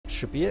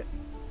should be it.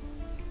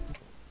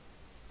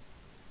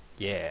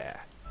 Yeah.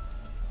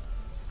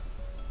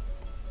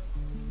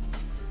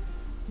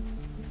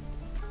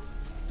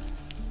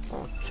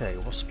 Okay,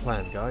 what's the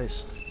plan,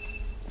 guys?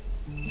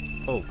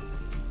 Oh,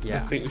 yeah.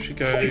 I think we should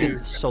go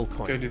soul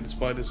coin. Go do the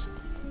spiders.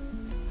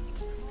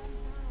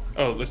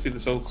 Oh, let's do the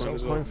soul coin Soul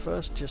as well. coin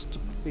first, just to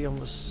be on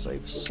the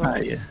safe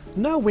side. Oh, yeah.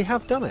 No, we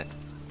have done it.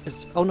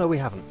 Oh no, we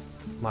haven't.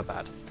 My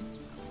bad.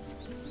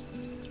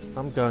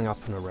 I'm going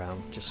up and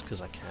around just because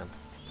I can.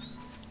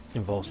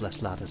 Involves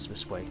less ladders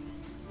this way.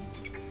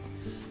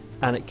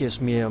 And it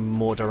gives me a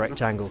more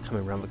direct angle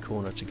coming around the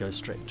corner to go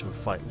straight into a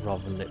fight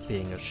rather than it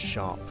being a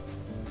sharp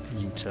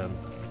U-turn.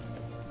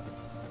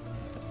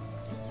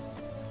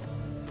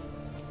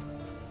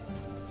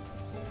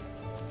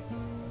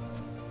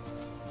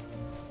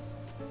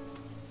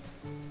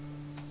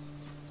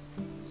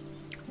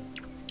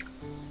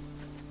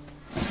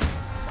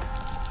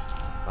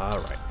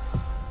 Alright.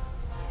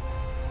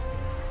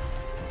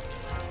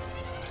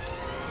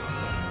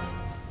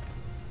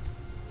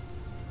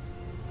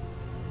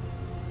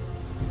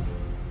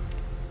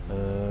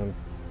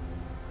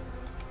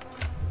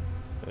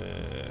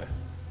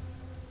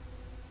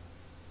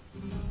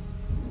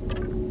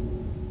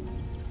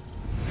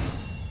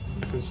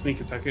 I can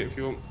sneak attack it if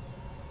you want.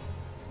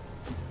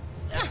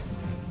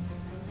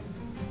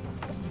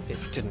 It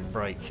didn't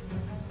break.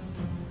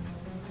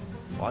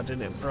 Why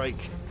didn't it break?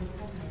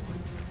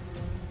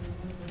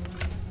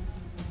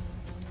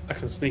 I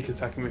can sneak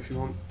attack him if you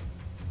want.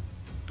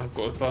 I've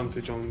got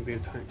advantage on the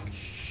attack.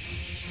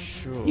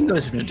 Sure. You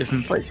guys are in a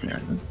different place from me,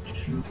 aren't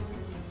you?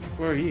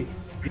 Where are you?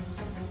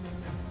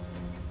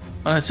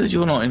 It says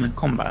you're not in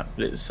combat,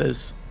 but it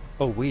says...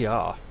 Oh, we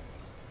are.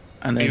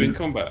 And Are then, you in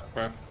combat,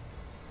 bro?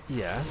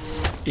 Yeah.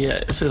 yeah,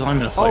 it says I'm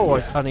in a fight. Oh,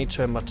 yeah. I need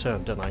to end my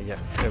turn, don't I? Yeah,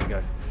 there we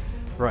go.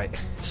 Right.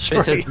 It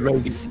Sorry. says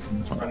radius.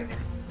 Right.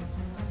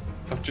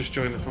 I've just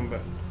joined the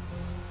combat.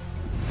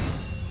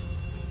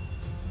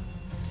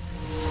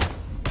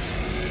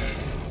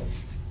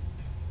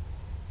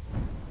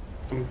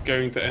 I'm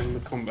going to end the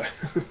combat.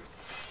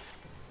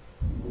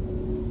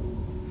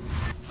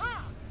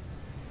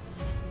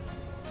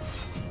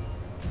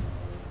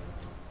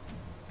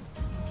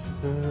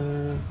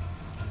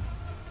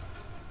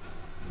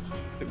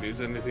 If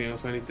there's anything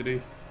else I need to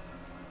do.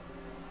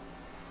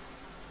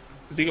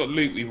 Has he got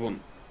loot we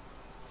want?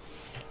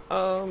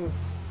 Shoving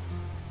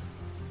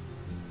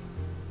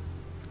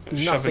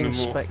Nothing him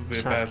off would be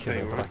a bad spectacular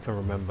thing, that I right? can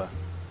remember.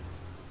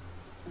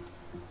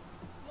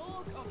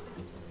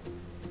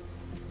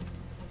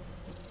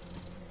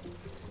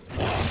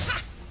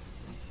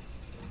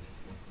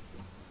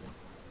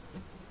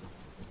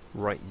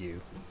 Right,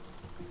 you.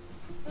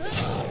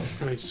 Oh,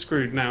 he's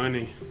screwed now,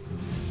 isn't he?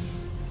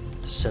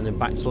 Send him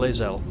back to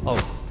Lazelle. Oh.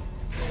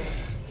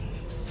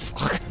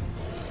 Fuck.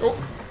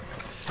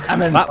 Oh,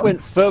 And then That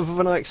went further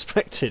than I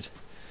expected.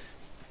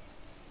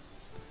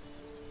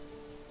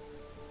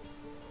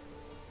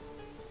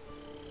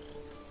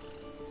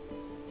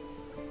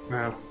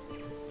 now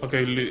I'll go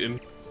loot him.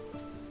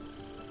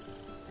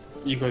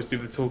 You guys do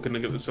the talking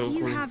and get the soul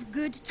You coin. have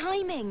good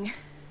timing.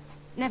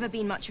 Never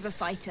been much of a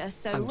fighter,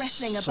 so I'm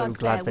wrestling a so bugbear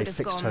glad they would have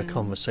fixed gone her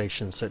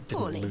conversation so it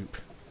didn't poorly. loop.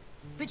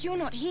 But you're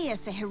not here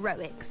for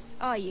heroics,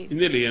 are You you?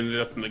 nearly ended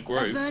up in the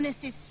grove.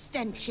 Avernus's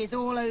stench is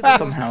all over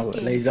somehow your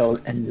skin.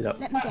 Lae'zel ended up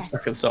Let me guess.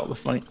 back at the start of the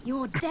fight.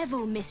 Your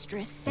devil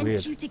mistress sent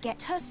Weird. you to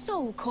get her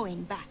soul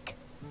coin back.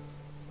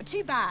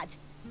 Too bad.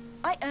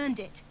 I earned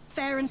it,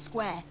 fair and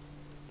square.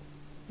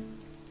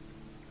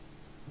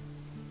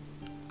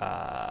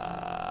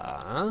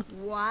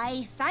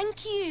 Why,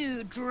 thank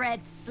you,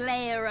 dread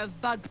slayer of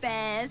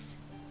bugbears.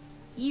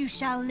 You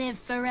shall live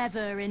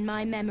forever in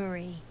my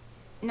memory.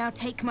 Now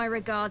take my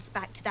regards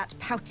back to that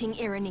pouting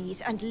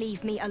Irenes and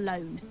leave me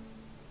alone.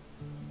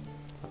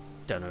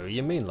 Don't know who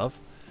you mean, love.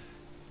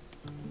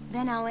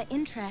 Then our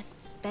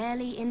interests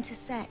barely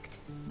intersect.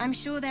 I'm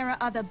sure there are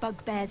other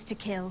bugbears to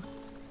kill.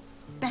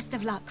 Best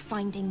of luck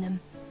finding them.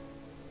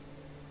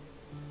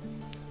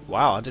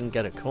 Wow, I didn't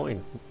get a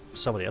coin.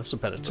 Somebody else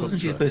had better talk Wasn't to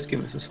she her. supposed to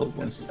give us a soul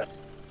one?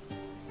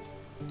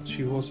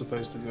 She was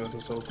supposed to give us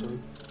a soul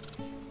coin.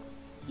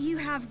 You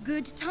have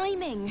good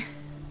timing.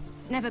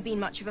 Never been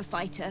much of a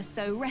fighter,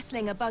 so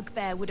wrestling a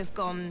bugbear would have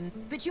gone...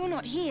 But you're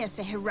not here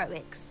for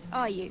heroics,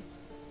 are you?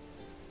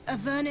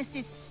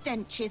 Avernus's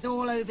stench is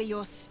all over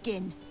your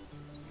skin.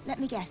 Let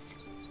me guess.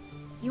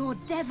 Your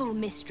devil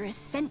mistress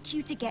sent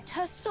you to get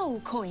her soul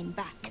coin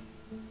back.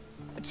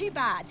 Too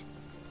bad.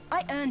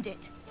 I earned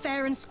it,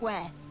 fair and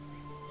square.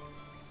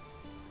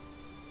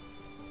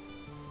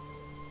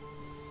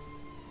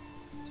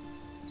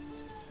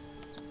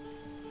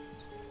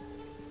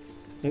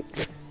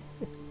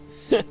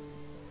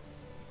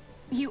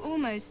 You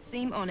almost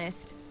seem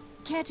honest.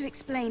 Care to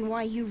explain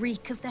why you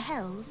reek of the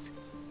hells?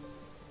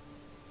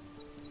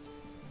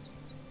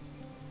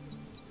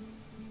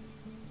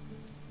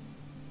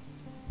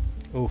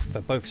 Oof,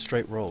 they're both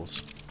straight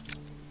rolls.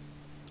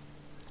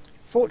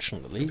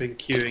 Fortunately, I've been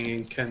queuing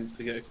in Kent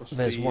to get across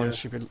There's the, one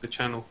should be- the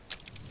channel.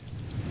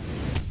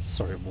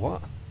 sorry,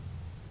 what?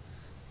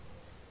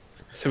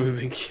 So we've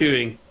been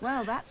queuing,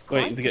 Well, that's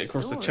quite waiting to get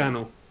across the story.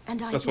 channel.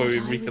 And I That's why thought we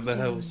I reek was of the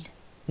hills.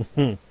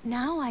 doomed.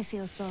 Now I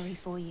feel sorry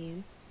for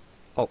you.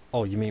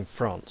 Oh, you mean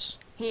France?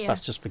 Here, That's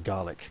just for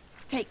garlic.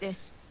 take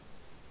this.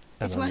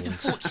 and It's worth a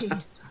onions.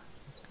 fortune.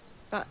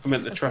 But I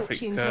meant the a traffic,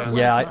 fortune's not worth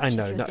Yeah, I much if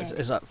know. you're No, dead.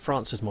 is that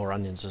France is more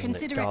onions, isn't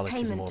Consider it? it Garlic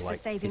is payment more for like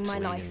saving my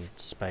Italy life. and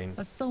Spain.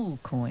 A soul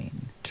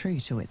coin, true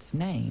to its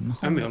name,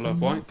 And we holds all a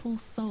love white. mortal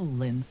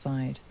soul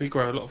inside. We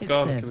grow a lot of It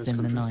garlic in serves this in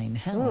the country. nine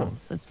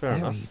hells as fair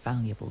very enough.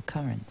 valuable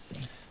currency.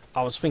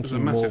 I was thinking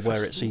more massive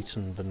where it's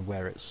festival. eaten than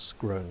where it's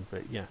grown,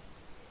 but yeah.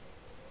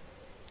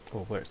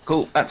 Or where it's...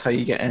 Cool, that's how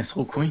you get a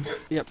soul coin.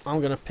 Yep, I'm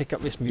going to pick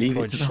up this Leave it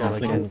mucoid to the shell halfling.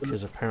 again,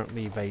 because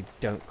apparently they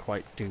don't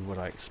quite do what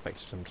I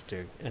expected them to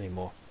do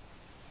anymore.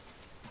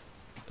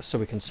 So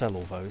we can sell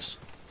all those.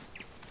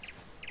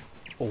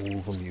 All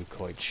the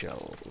mucoid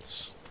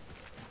shells.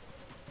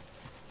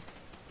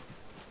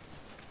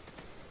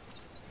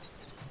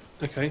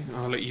 Okay,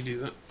 I'll let you do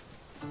that.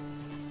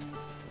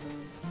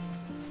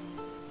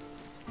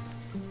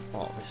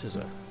 Oh, this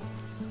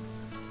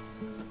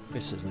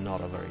is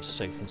not a very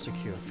safe and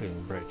secure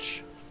feeling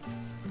bridge.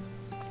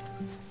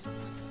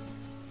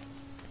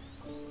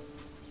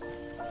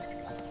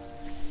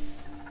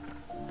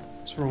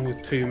 What's wrong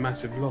with two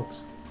massive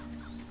logs?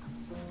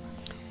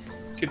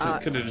 Could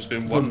have just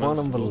been The one. one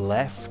on the massive log.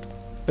 left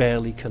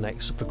barely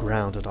connects with the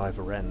ground at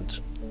either end.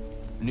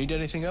 Need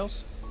anything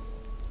else?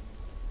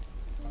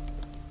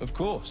 Of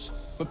course.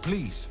 But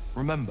please,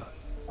 remember,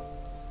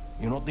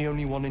 you're not the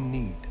only one in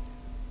need.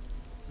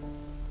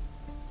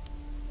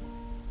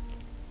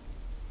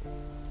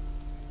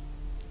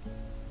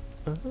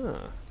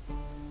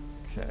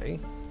 Okay.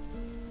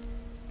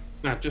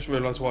 Now, I've just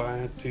realised why I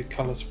had two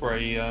colour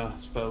spray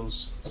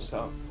spells set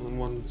up. And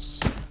one's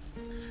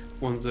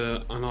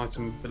an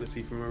item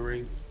ability from a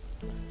ring.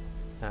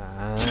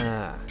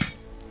 Ah.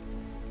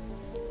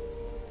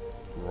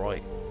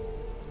 Right.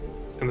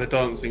 And the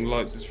dancing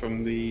lights is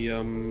from the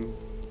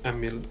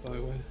amulet that I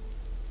wear.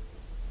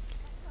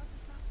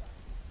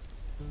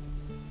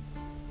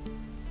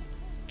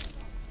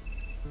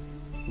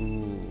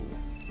 Ooh.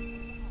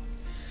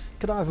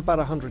 Could I have about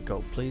 100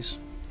 gold, please?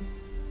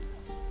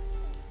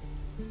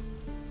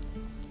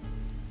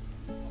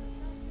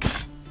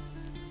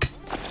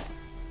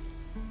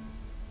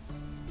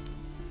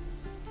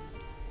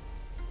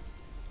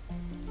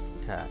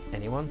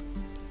 Anyone?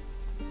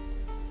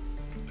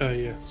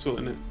 Yeah,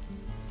 sorting it.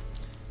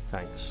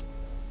 Thanks.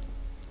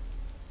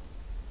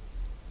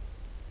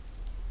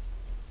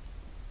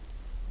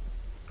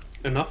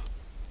 Enough?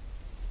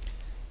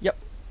 Yep.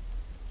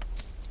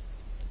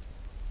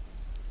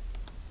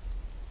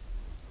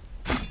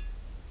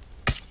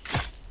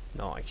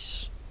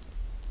 Nice.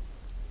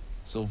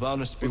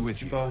 Sylvanus be What with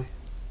did you. buy?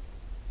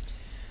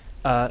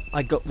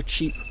 I got the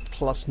cheap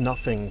plus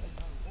nothing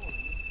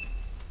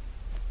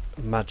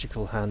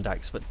magical hand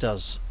axe that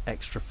does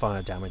extra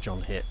fire damage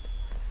on hit,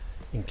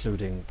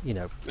 including, you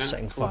know, Yeah,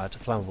 setting cool. fire to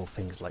flammable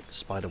things like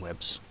spider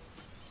webs.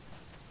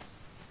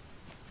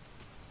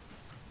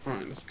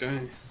 Alright, let's go.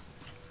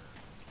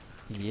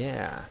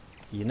 Yeah,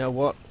 you know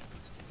what?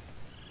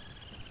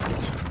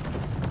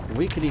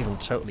 We could even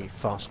totally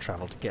fast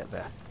travel to get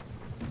there.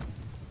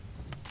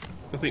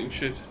 I think we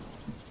should.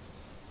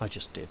 I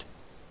just did.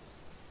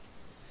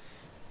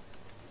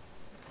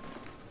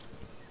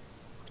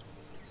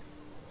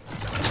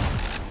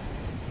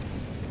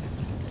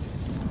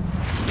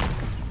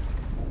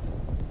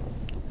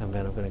 And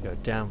then I'm going to go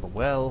down the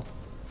well.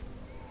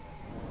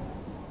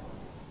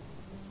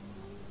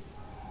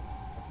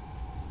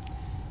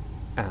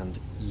 And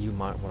you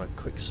might want a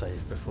quick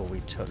save before we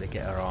totally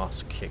get our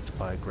ass kicked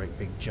by a great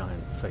big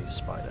giant face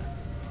spider.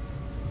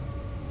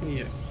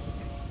 Yeah.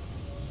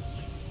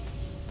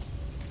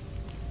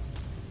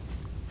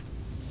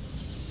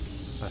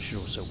 I should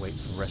also wait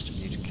for the rest of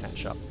you to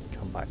catch up and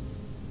come back.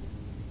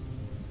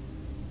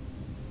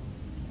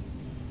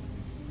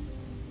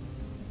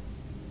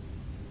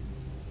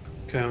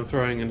 Okay, I'm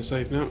throwing in a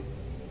save now.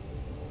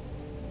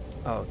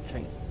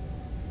 Okay.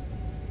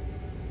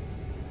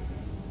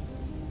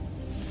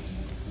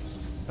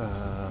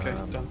 Okay,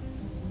 done.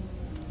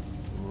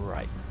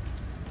 Right.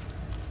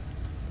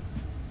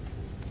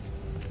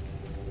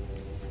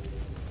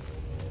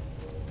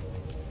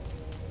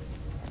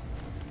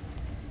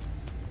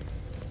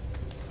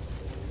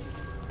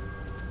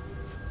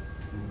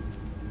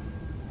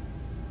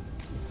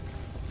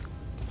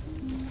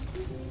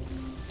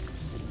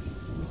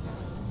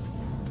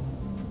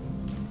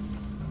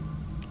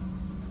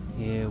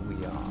 Here we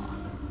are.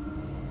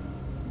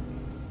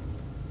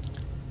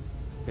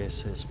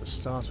 This is the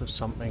start of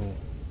something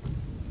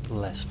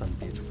less than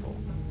beautiful.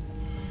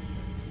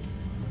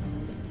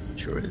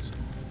 Sure is.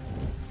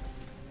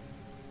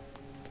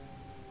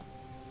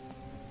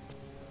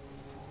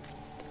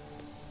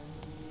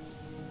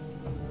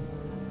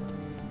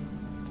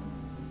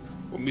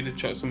 Want me to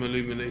chuck some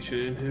illumination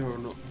in here or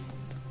not?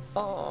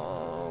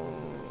 Oh,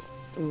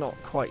 not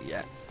quite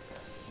yet.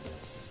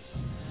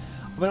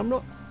 I mean, I'm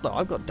not. Look,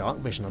 I've got dark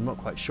vision. I'm not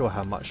quite sure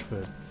how much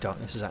the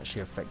darkness is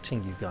actually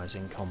affecting you guys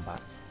in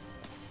combat.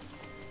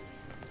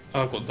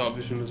 Oh, I've got dark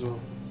vision as well.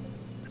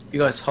 You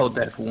guys hold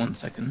there for 1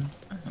 second.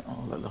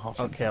 I'll let the half.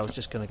 Okay, I was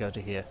just going to go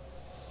to here.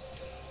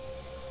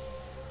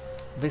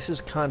 This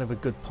is kind of a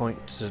good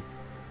point to,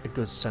 a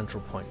good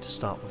central point to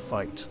start the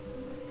fight.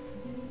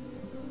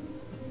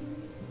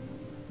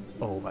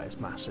 Oh, that is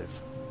massive.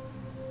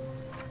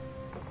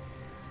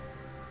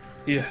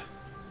 Yeah.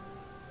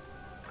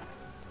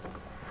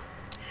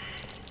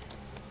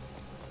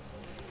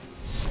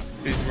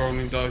 Who's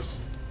rolling dice?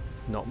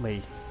 Not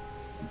me.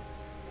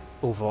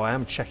 Although I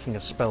am checking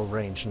a spell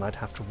range and I'd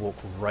have to walk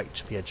right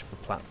to the edge of the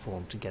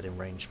platform to get in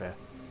range there.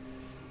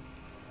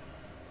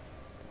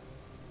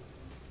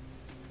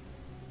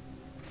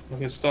 I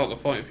can start the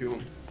fight if you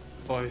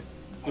want,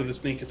 with a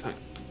sneak attack.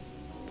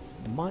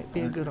 Might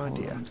be a good Hold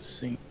idea. on to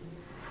see.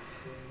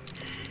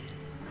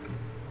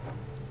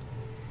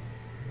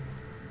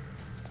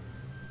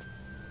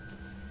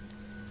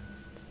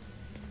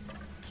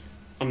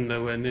 I'm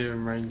nowhere near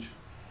in range.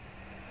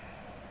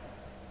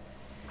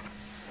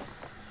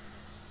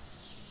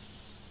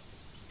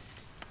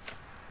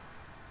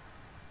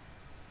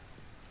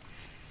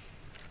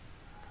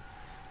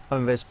 I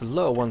mean, there's the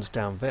lower ones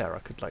down there. I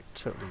could like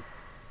totally.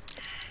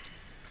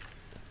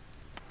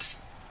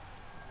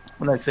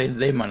 Well, like I say,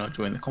 they might not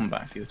join the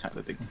combat if you attack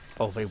the big one.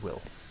 Oh, they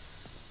will.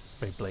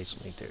 They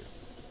blatantly do.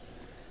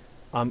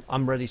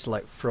 I'm ready to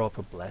like throw up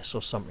a bless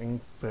or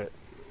something, but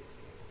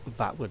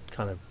that would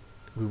kind of,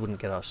 we wouldn't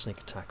get our sneak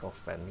attack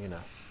off then, you know.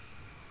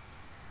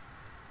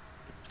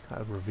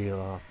 Kind of reveal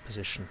our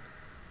position.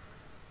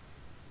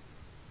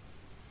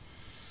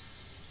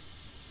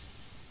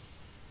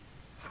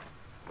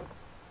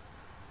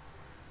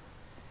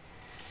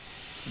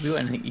 Have you got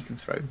anything you can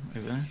throw over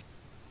there?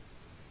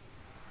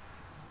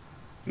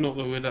 Not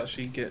that we'd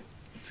actually get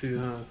to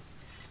her.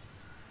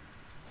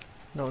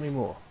 Not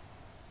anymore.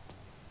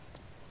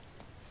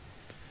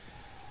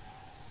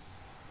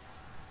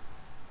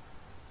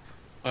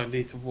 I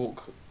need to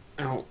walk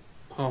out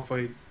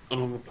halfway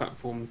along the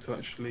platform to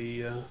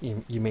actually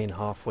You mean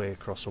halfway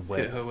across a hit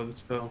web? her with a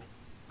spell.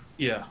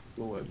 Yeah,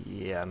 the web.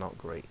 Yeah, not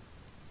great.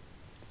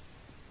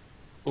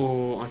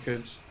 Or I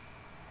could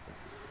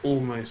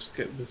almost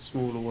get the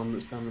smaller one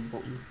that's down the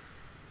bottom.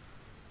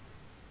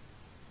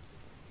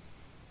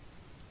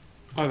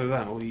 Either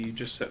that, or you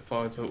just set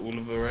fire to all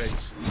of her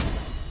eggs.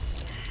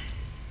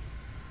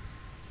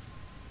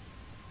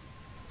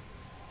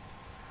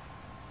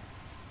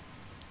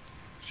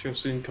 She'll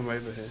soon come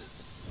over here.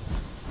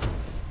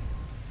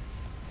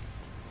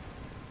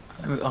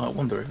 Oh, I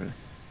wonder if it...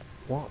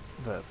 What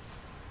the?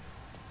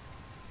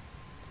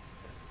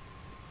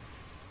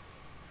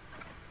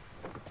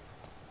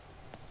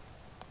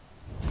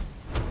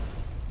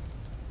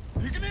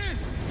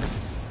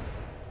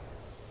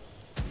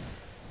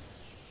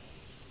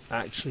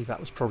 Actually, that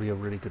was probably a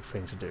really good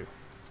thing to do.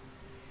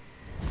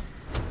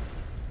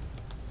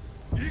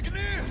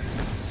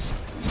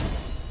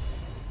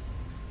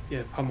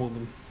 Yeah, pummel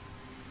them.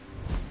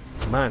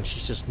 Man,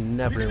 she's just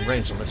never in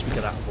range unless we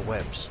get out of the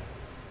webs.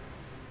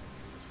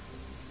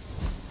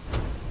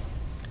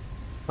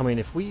 I mean,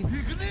 if we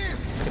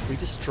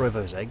destroy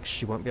those eggs,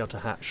 she won't be able to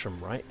hatch them,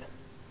 right?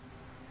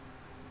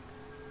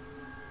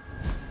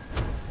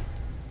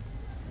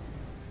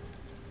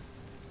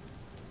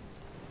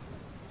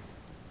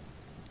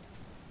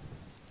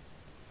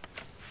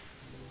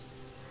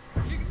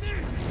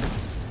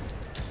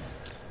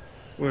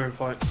 We're in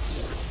fight.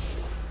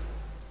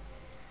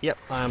 Yep,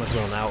 I am as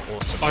well now.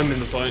 Awesome. I'm in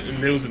the fight, and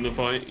Neil's in the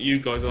fight. You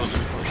guys aren't in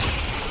the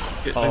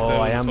fight. Get Oh,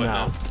 them I in the am fight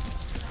now.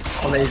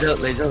 Oh, there's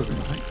those in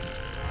right?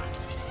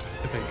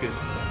 Okay, good.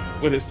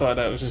 When it started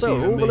out, it was just So,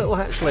 you all and the me. little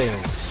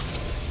hatchlings.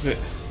 It's a bit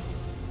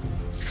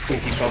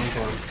squeaky bum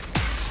time.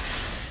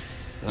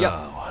 Yep.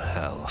 Oh,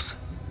 hells.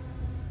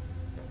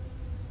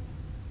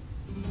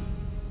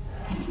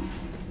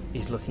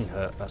 He's looking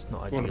hurt. That's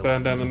not Want to ideal.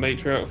 burn down the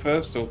matriarch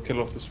first, or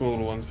kill off the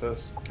smaller ones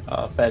first?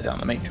 Bear down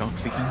the matriarch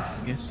if you can, I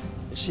guess.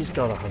 She's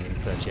got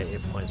 138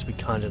 hit points. We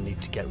kind of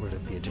need to get rid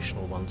of the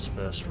additional ones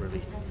first,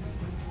 really.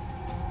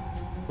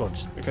 Well,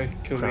 just Okay,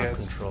 kill the crowd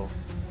ads. control.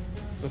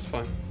 That's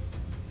fine.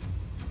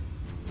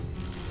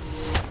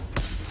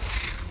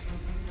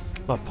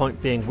 My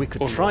point being, we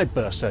could Or try not.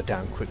 burst her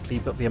down quickly,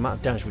 but the amount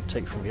of damage we'd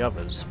take from the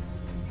others,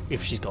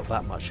 if she's got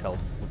that much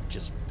health, would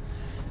just...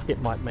 it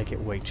might make it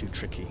way too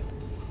tricky.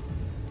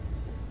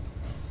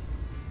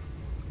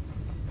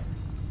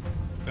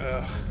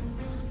 Ugh.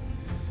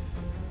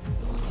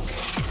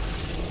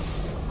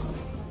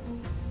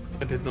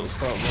 I did not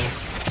start well.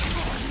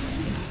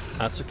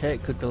 That's okay,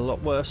 it could get a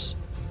lot worse.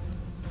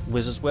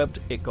 Wizard's Webbed,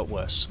 it got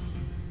worse.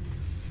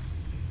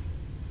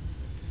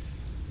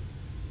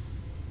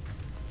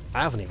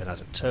 I haven't even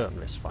had a turn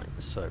this fight,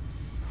 so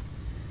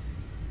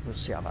we'll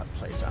see how that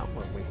plays out,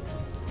 won't we?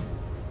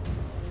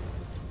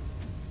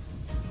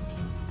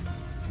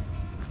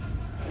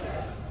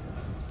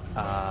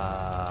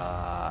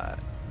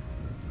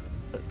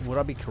 Would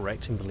I be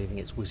correct in believing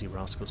it's Wizzy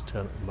Rascal's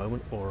turn at the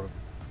moment, or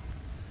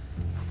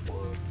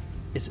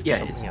is it Yeah, it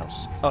something is.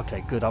 else?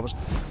 Okay, good. I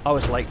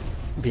was like,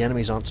 the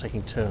enemies aren't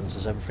taking turns.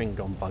 Has everything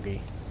gone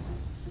buggy?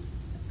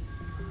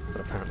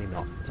 But apparently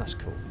not. That's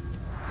cool.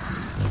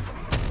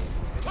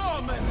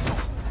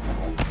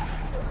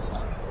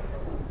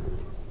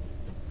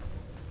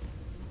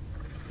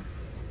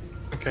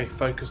 Okay,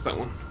 focus that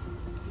one.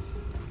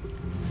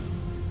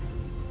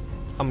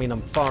 I mean,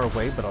 I'm far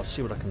away, but I'll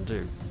see what I can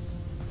do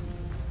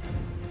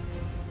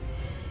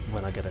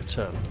when I get a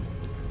turn.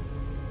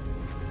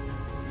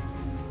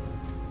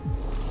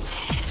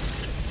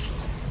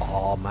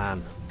 Oh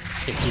man,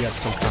 if we had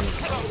some kind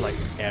of like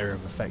area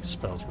of effect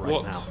spells right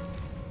What? now.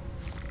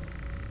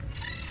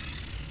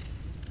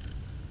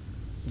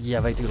 Yeah,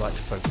 they do like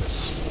to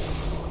focus.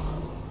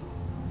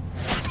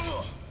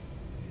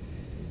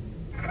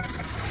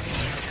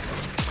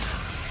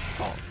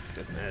 Oh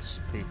goodness,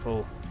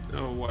 people.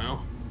 Oh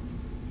wow.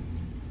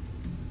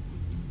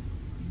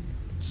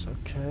 It's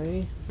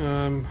okay.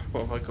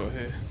 What have I got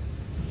here?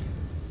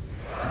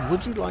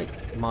 Would you like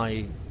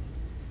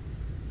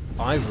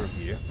either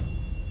of you,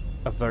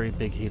 a very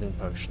big healing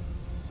potion?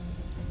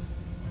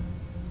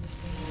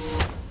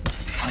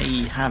 I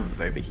have a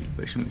very big healing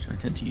potion, which I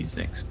tend to use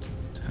next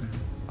turn.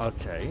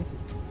 Okay.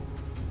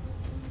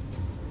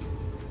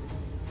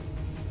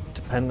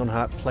 Depending on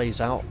how it plays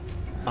out,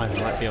 I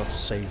might be able to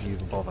save you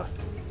the bother.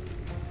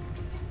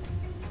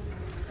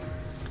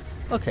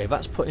 Okay,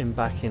 that's put him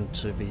back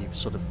into the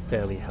sort of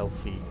fairly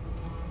healthy.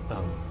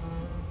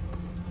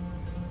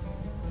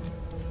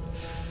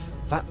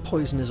 That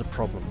poison is a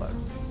problem,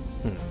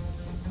 though.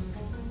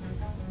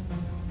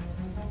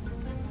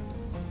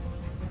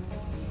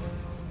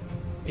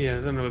 Yeah,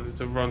 I don't know whether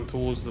to run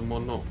towards them or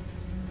not.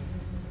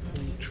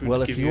 Which would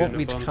Well, if give you want an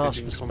me to advantage cast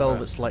in the spell combat.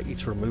 that's likely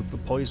to remove the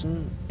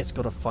poison, it's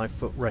got a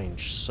 5-foot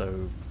range,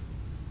 so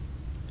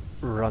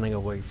running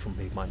away from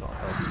me might not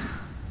help.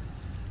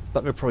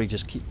 But we'll probably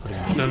just keep putting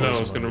more No, I poison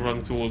was going to on you.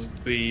 run towards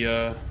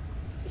the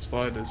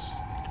spiders.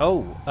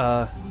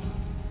 Oh,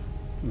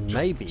 Just,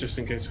 maybe. Just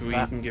in case we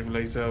that- can give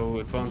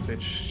Lazel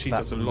advantage. She That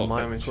does a lot of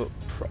might damage. put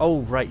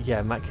oh, right, yeah,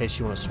 in that case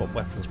you want to swap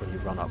weapons when you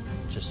run up,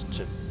 just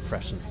to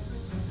threaten.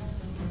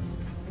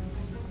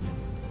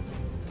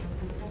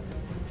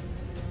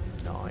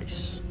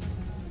 Nice.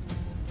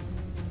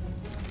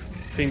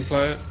 Team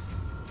player.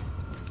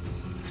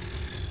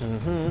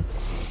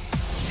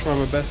 Try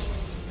my best.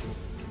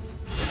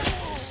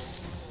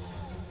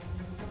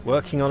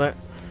 Working on it.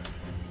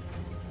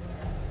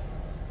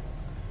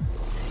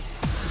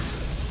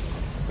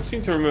 I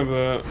seem to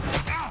remember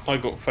I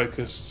got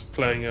focused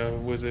playing a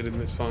wizard in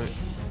this fight.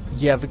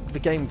 Yeah, the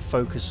game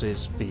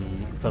focuses the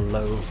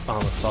low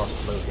armor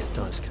class, low hit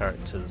dice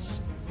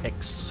characters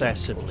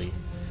excessively,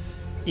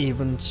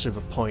 even to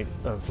the point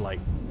of like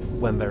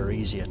when there are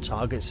easier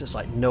targets, it's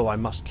like, no, I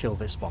must kill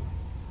this one.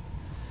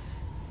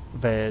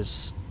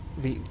 There's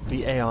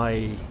the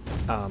AI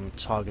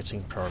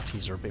targeting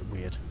priorities are a bit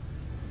weird,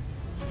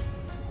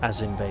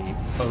 as in they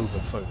over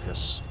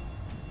focus.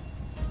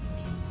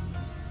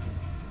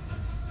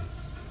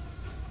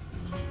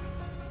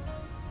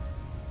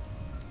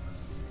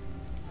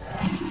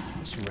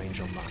 What's the range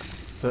on that?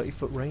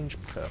 30-foot range?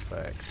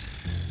 Perfect.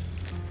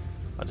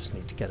 I just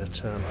need to get a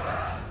turn.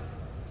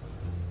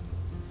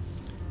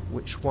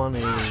 Which one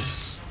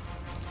is...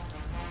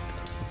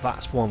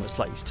 That's one that's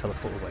likely to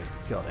teleport away.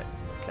 Got it.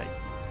 Okay.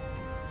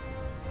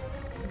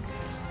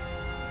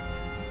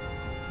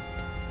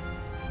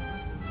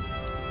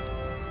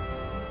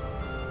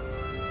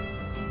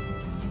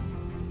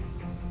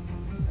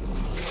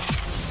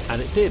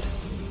 And it did.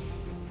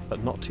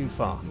 But not too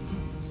far.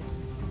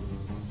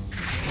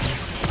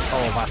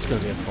 Oh, that's going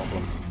to be a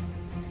problem.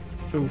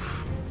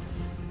 Oof.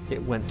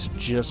 It went to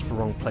just the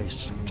wrong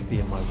place to be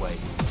in my way.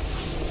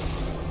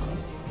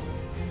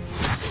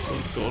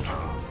 Oh god.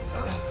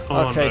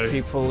 Oh, Okay, no.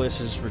 people,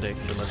 this is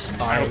ridiculous.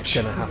 I'm Ouch.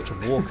 going to have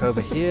to walk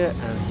over here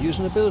and use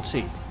an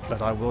ability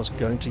that I was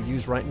going to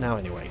use right now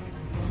anyway.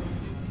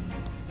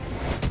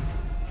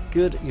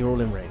 Good, you're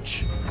all in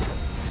range.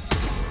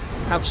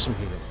 Have some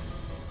healing.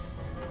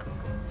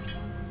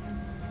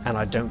 And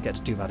I don't get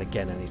to do that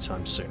again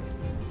anytime soon.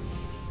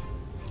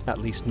 At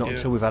least not Yeah.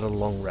 until we've had a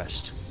long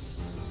rest.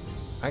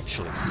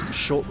 Actually, a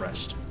short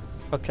rest.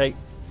 Okay.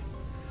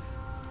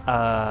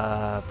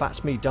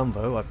 That's me done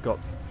though. I've got...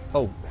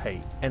 Oh,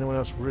 hey, anyone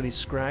else really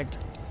scragged?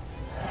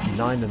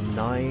 9 and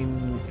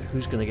 9.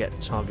 Who's going to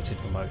get targeted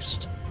the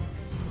most?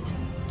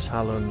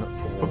 Talon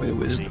or Probably the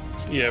wizard.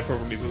 Izzy? Yeah,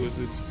 probably the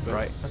wizard. But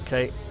Right,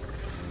 okay.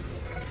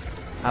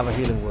 Have a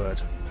healing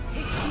word.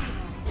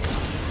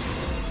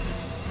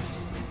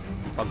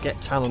 I'll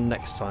get Talon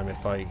next time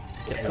if I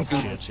get the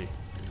opportunity.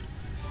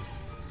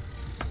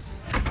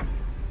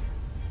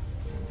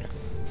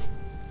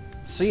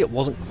 See, it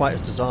wasn't quite as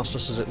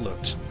disastrous as it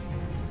looked.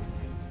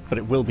 But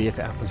it will be if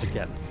it happens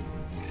again.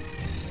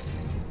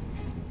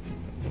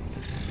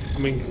 I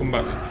mean, come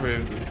back to 3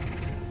 of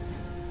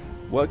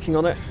them. Working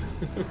on it.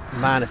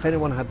 Man, if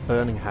anyone had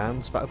burning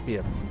hands, that would be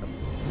a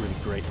really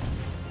great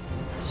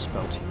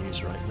spell to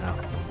use right now.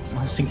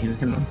 I was thinking the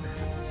same one.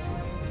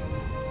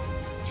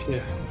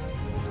 Yeah.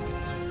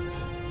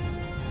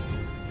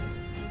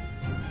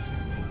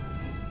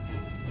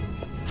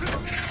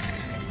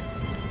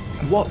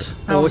 What? Or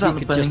How was if that you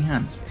the could just burning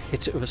hands?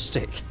 hit it with a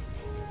stick.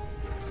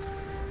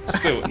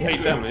 Still,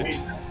 8 damage.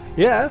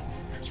 Yeah,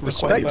 it's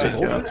Quite bad,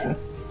 respectable. yeah, that's all.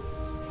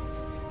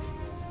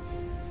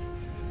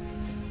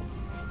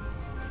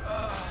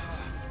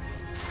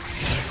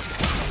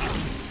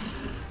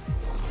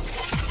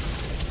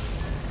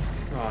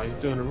 Oh,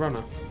 he's doing a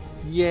runner.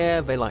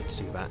 Yeah, they like to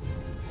do that.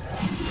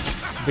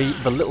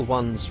 The little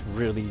ones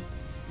really...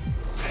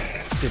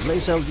 Did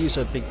Lae'zel use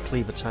her big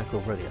cleave attack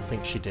already? I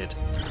think she did.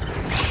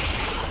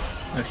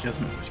 No, she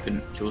doesn't. She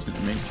couldn't. She wasn't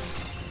immune.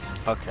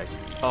 Okay.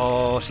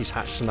 Oh, she's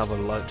hatched another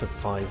load of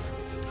 5.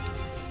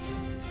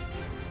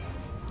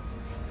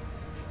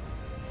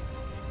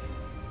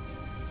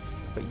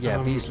 But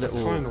yeah, these I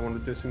little... kind of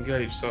want to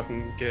disengage so I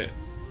can get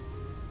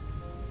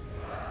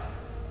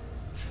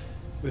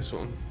this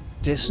one.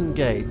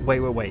 Disengage...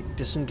 Wait.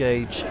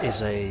 Disengage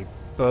is a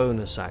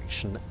bonus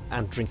action,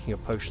 and drinking a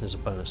potion is a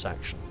bonus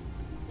action.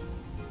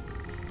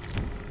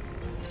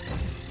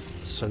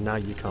 So now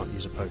you can't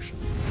use a potion.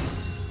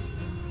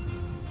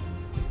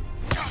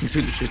 You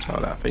shoot the shit out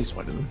of that face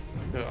right of them.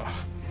 Ugh.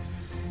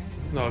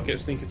 No, I'll get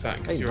sneak attack.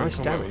 'cause Hey, you're in nice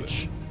combat with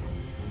damage.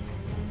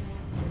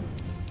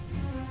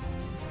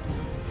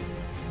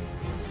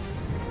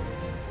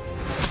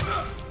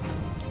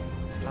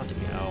 Bloody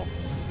hell.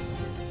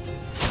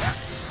 it.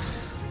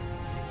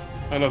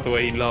 I love the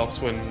way he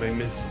laughs when they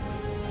miss.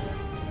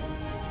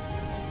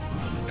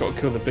 Got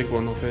to kill the big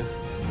one off here.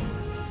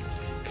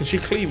 Can she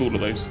cleave all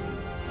of those?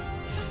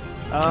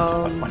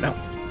 I'll find out.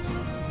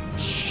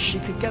 She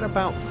could get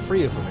about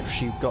 3 of them if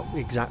she got the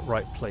exact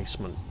right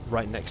placement,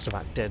 right next to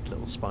that dead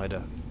little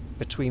spider,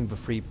 between the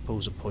 3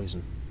 pools of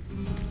poison.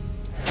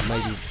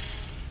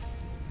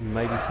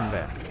 Maybe from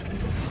there.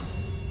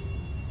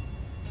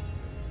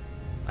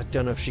 I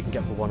don't know if she can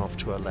get the one off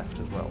to her left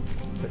as well,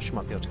 but she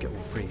might be able to get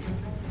all 3.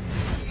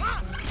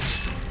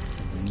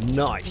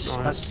 Nice!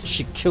 Nice.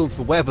 She killed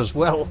the web as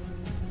well.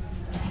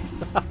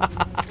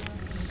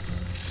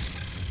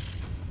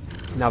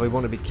 Now we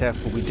want to be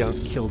careful we don't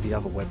kill the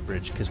other web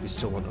bridge because we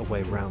still want a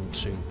way round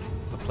to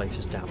the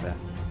places down there.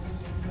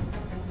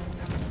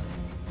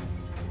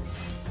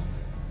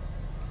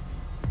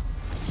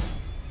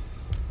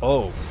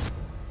 Oh,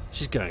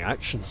 she's going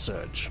action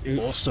surge.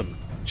 Ooh. Awesome.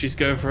 She's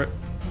going for it.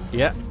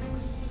 Yeah.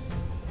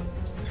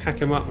 Let's hack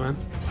him up, man.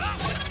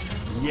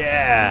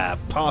 Yeah,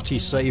 party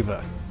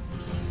saver.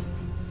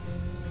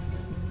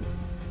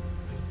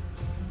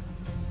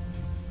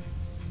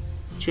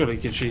 Surely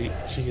she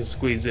can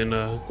squeeze in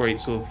a great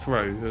sword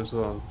throw as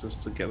well,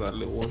 just to get that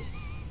little one.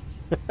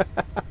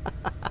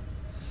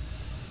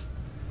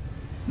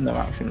 No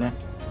action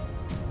left.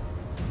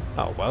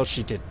 Oh well,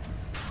 she did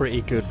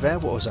pretty good there.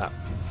 What was that?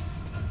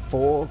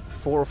 4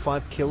 or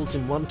 5 kills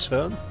in one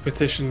turn?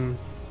 Petition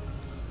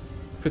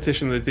the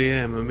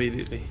DM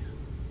immediately.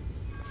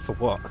 For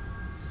what?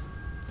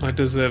 I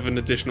deserve an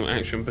additional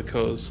action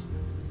because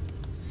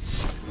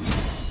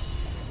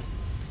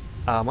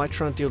Am I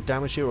trying to deal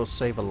damage here or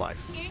save a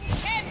life?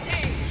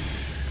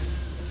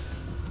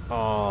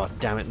 Oh,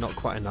 damn it, not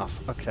quite enough.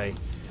 Okay.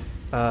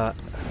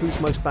 Who's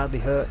most badly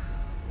hurt?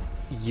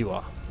 You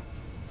are.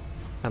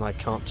 And I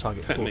can't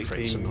target technically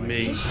portraits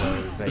annoyingly, me.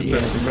 so there It's you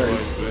go.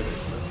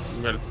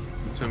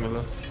 relatively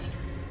similar.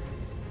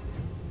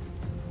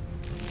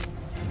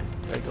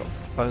 They got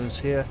bones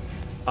here.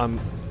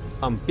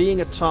 I'm being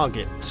a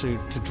target to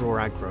draw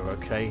aggro,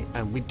 okay?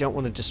 And we don't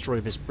want to destroy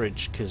this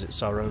bridge because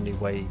it's our only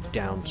way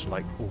down to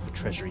like all the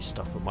treasury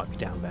stuff that might be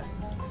down there.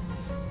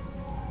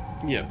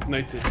 Yeah,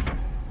 noted.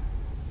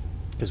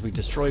 Because we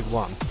destroyed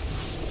one.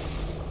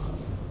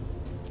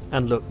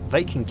 And look,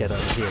 they can get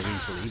over here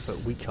easily, but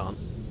we can't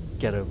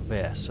get over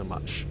there so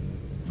much.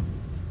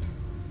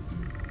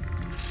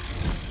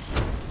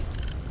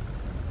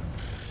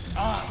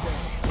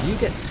 You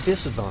get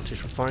disadvantage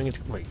for firing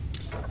into... Wait.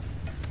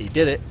 He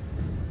did it.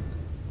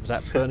 Was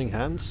that burning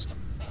hands?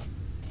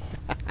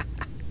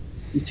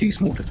 He's too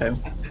small to fail.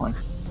 Fine.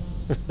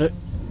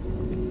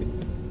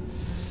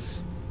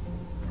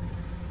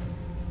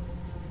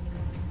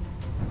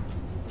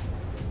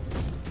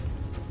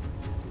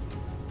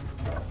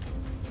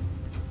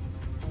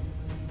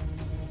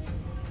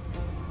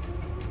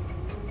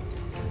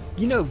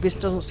 You know, this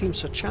doesn't seem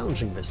so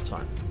challenging this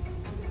time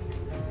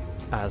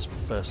as the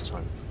first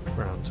time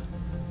round.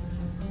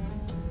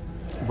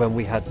 When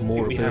we had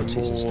more We had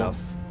abilities and more- stuff,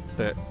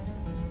 but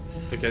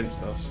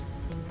Against us.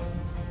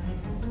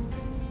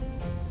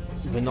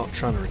 we're not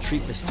trying to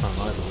retreat this time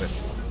either.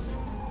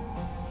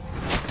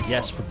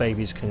 Yes, the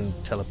babies can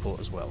teleport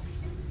as well.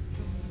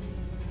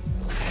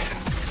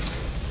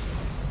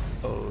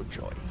 Oh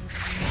joy.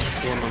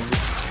 One on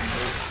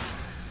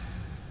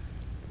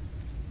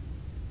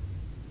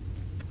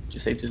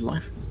Just saved his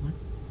life, isn't it?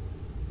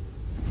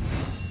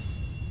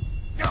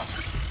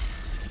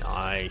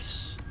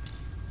 Nice.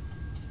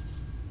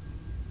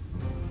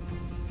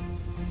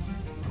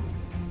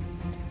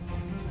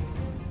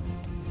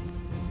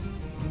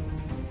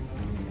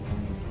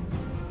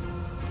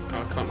 Oh,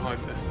 I can't hide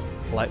there.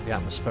 Like the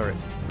atmospheric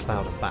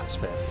cloud of bats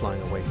there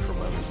flying away for a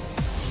moment.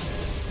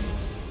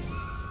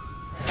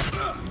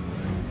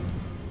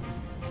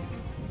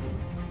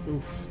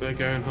 Oof, they're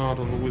going hard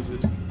on the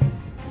wizard.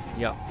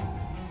 Yep.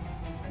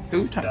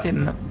 Who attacked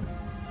in?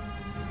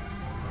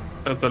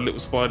 That's a little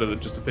spider that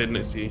just appeared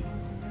next to you.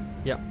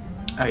 Yep.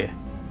 Oh yeah.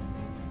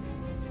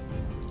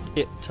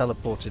 It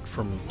teleported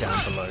from down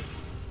below.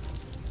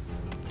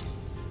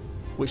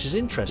 Which is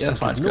interesting, Yeah, that's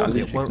because fine.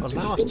 normally I it won't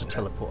literally allow us couldn't to see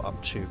teleport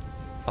up to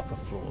upper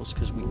floors,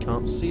 because we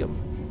can't see them.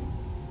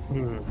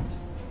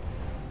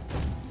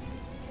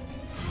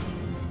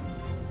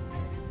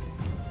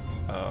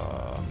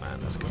 Oh man,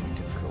 that's going to be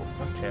difficult.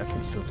 Okay, I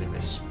can still do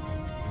this.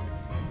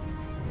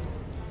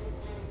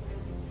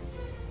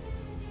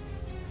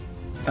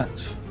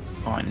 That's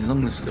fine, as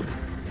long as the...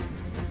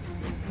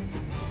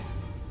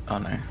 Oh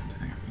no, I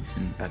don't know, he's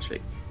in bad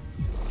shape.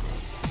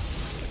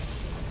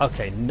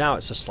 Okay, now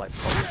it's a slight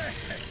problem.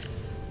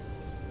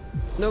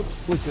 Nope,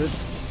 we're good.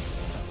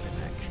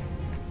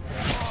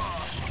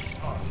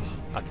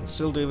 I can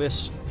still do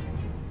this.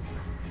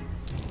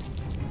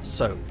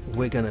 So,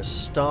 we're going to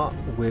start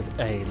with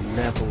a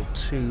level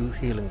 2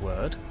 healing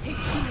word.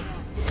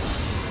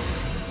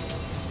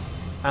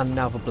 And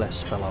now the bless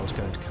spell I was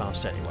going to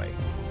cast anyway.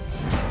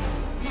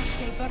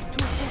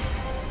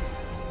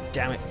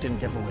 Damn it, didn't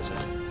get the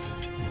wizard.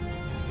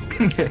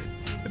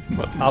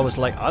 I was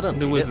like, I don't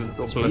The need wizard it.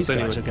 got So blessed these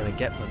guys anyway. are going to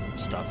get them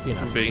stuff, you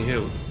know. I'm being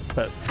healed.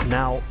 But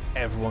now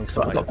everyone can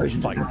But I got like,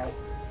 potions fight. now.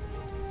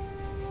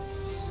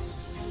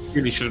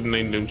 Really should have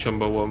named him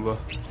Chumbawamba.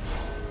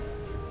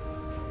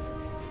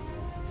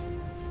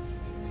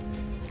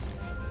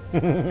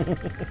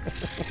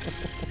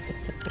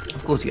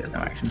 Of course he gets no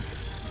action.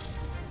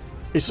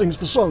 He sings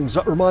for songs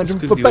that remind It's him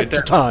 'cause of you were better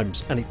dead.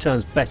 times, and he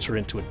turns better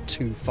into a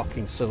 2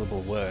 fucking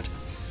syllable word.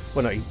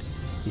 Well, no,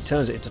 he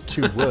turns it into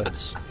 2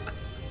 words.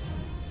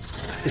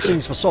 He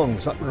sings for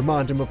songs that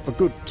remind him of the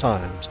good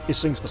times. He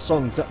sings for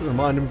songs that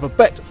remind him of the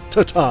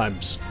better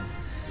times.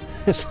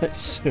 It's like,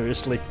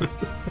 seriously.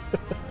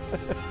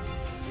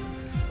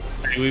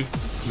 We've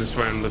this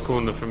round the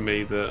corner from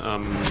me that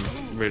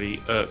really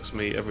irks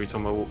me every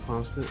time I walk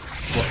past it.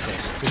 What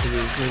this? Because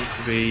it's meant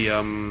to be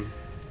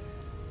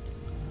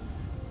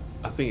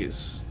I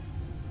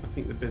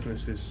think the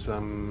business is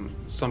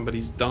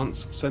somebody's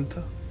dance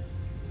centre,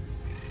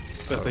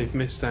 but they've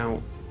missed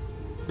out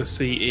the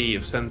CE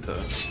of centre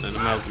and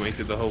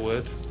amalgamated the whole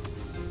word.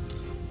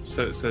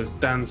 So it says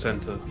Dan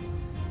Centre.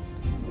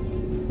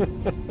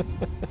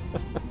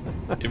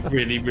 It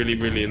really, really,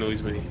 really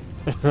annoys me.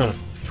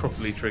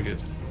 Properly triggered.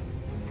 Do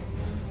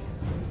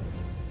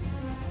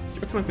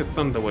you reckon I could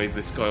thunder wave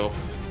this guy off?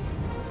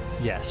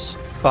 Yes,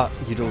 but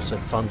you'd also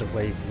thunder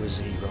wave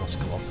Wizzy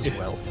Rascal off as Yeah.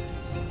 well.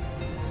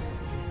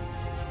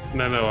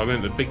 No, I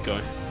meant the big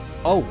guy.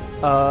 Oh,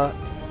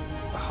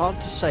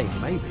 hard to say,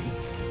 maybe.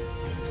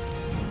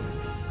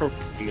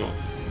 Probably not.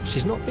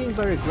 She's not being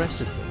very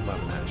aggressive at the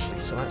moment,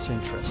 actually, so that's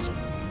interesting.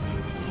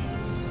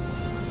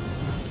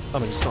 I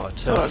mean, it's not a Oh,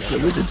 turn. that's the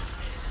wizard.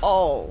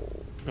 Oh,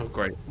 Oh,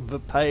 great. the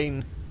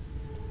pain.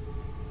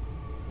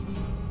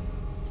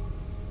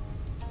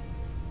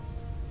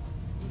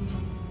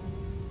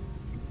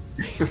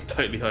 I'm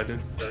totally hiding.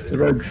 The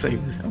rogue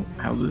saved his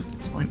houses.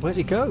 It's fine. Where'd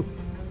he go?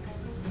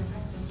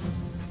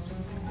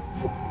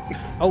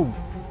 Oh,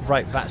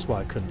 right, that's why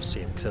I couldn't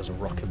see him, because there was a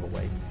rock in the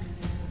way.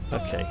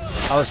 Okay,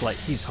 I was like,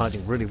 he's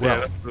hiding really Yeah, well.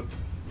 that's the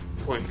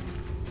point.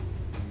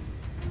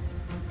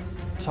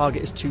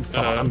 Target is too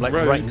far, I'm like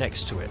rogue. right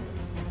next to it.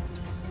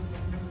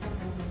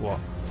 What?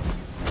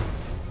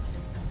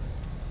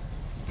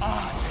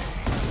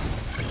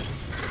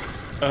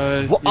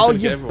 What? Oh, gonna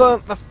get you everyone.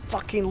 burnt the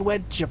fucking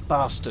wedge, you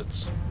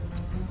bastards!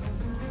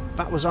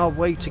 That was our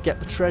way to get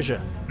the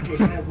treasure.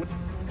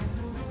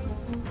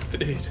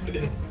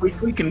 Dude.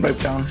 We can rope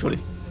down, surely.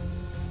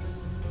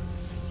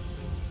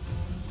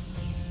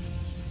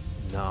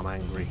 No, I'm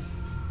angry.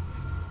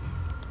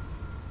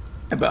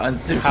 Yeah, but I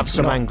do Have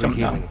some not angry jump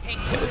down. healing.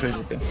 Get the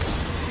treasure down.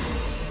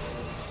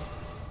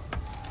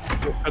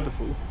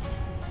 Wonderful.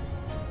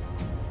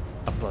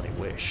 I bloody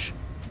wish.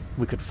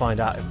 We could find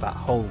out if that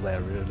hole there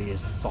really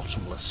is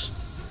bottomless.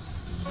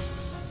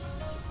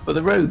 But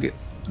the rogue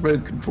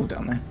can fall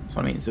down there. That's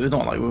what I mean. So it's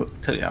not like we're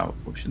totally out of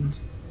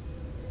options.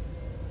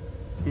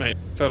 Mate,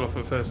 fell off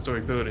a first story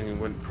building and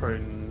went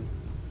prone.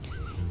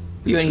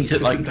 You only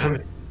took like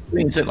damage. you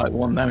only took like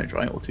 1 damage,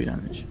 right, or 2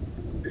 damage.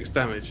 6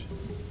 damage.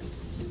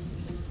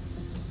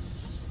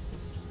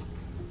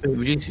 It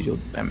reduces your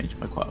damage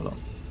by quite a lot.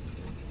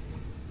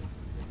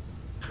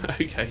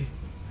 Okay.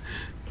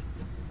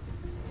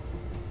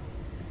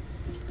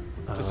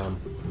 Just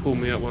pull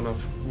me up when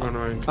I've run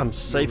around. I'm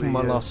saving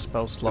my the, last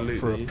spell slot the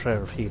for a loot.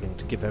 prayer of healing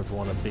to give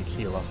everyone a big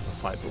heal after the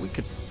fight, but we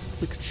could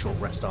short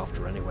rest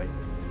after anyway.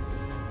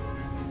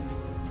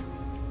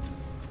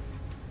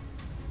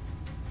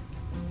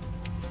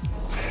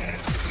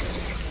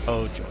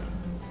 Oh joy.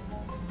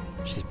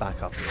 She's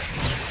back up here.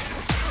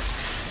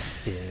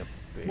 Being a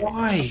bitch.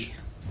 Why?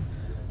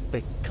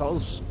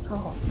 Because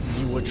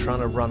you were trying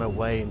to run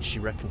away and she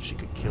reckoned she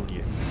could kill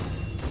you.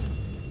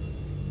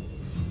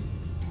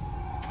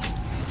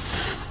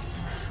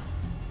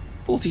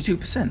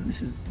 %.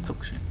 This is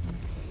dog shit.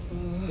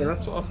 Yeah,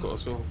 that's what I've got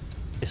as well.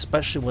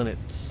 Especially when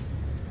it's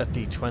a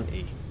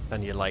d20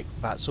 and you're like,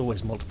 that's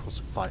always multiples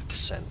of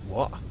 5%.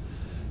 What?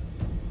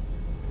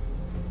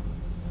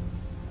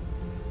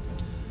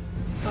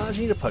 do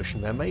you need a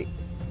potion there, mate?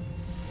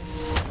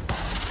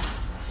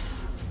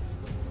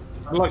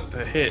 I'd like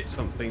to hit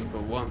something for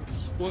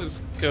once. What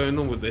is going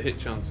on with the hit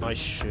chances? I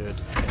should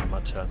get my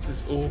turn. This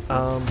is awful.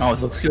 Oh,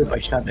 it's obscured by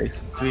shadows.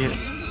 Do you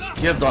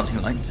have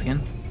dancing lights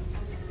again?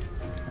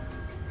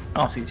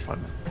 Oh, 65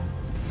 minutes.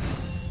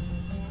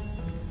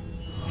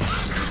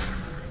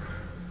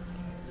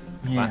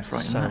 Yeah, That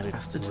right. sounded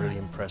Bastard. really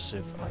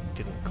impressive. I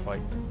didn't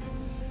quite.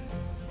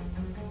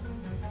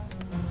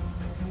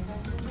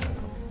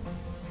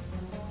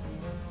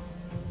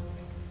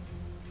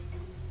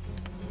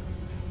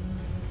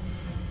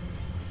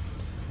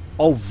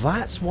 Oh,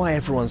 that's why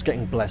everyone's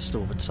getting blessed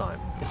all the time.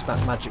 It's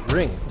that magic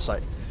ring. It's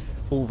like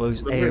all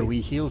those The ring.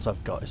 AoE heals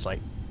I've got. It's like,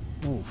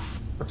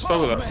 oof. I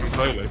stole that from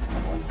Solo.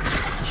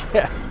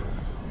 Yeah.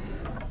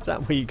 Is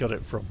that where you got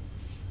it from?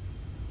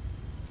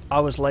 I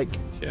was like,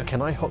 Yeah.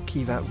 can I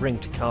hotkey that ring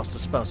to cast a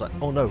spell? I was like,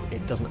 oh no,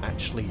 it doesn't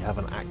actually have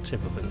an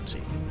active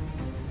ability.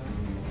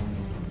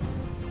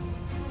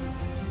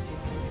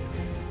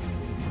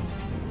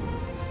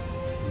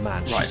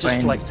 Man, she's Right, just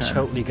Bane's like turn.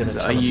 totally going to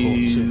Are teleport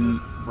you-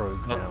 to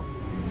Rogue now.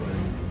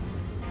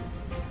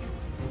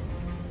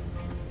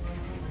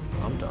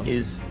 I'm done.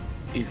 Is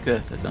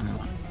Gertha done?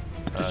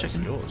 Just It's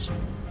checking. yours.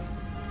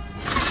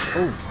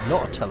 Oh,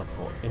 not a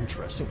teleport.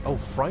 Interesting. Oh,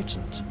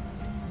 frightened.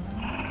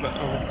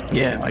 But,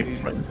 Yeah, I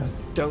frightened her.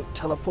 Don't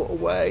teleport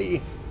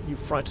away, you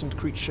frightened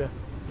creature.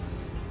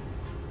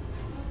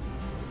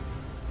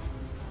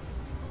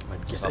 And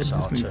give Just us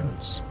end our this meeting.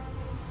 turns.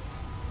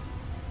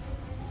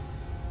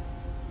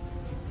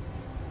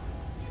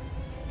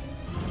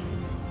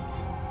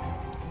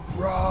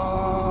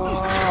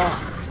 Roar!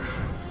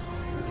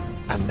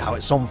 And now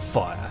it's on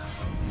fire.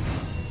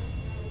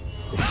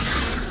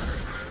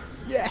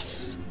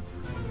 Yes!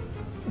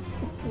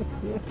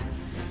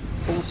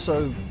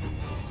 Also,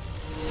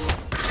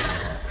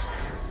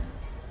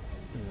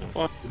 if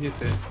I can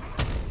hit it.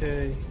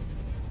 Yay.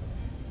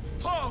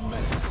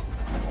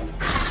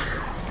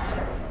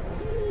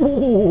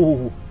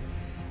 ooh,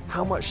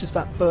 how much is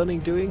that burning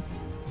doing?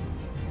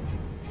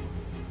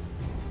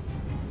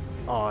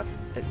 Oh,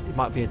 it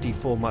might be a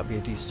D4, might be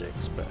a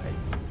D6, but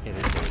hey, it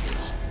is what it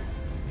is.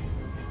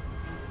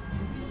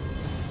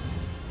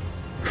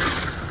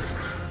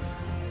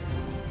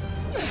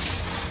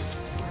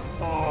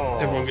 Oh,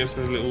 Everyone gets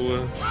his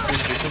little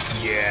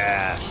sneaky.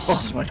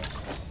 yes! Oh,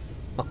 nice.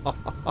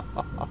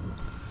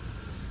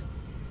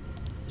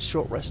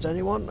 Short rest,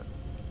 anyone?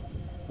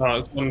 Oh,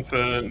 it's one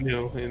for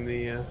Neil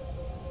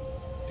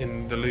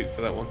in the loot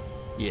for that one.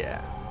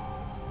 Yeah.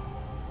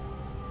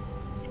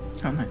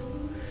 Oh, nice.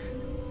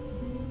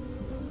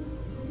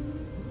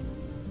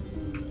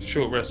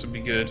 Short rest would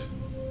be good.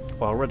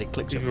 Well, I already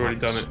clicked You've it already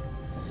done once. it.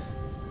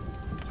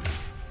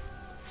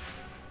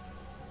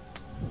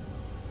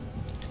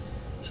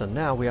 So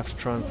now we have to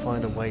try and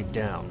find a way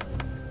down.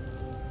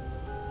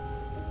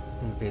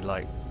 And be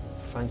like,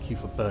 thank you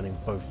for burning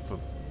both the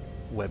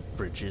web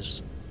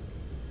bridges.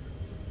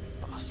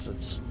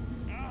 Bastards.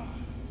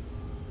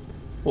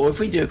 Well, if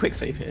we do a quick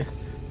save here,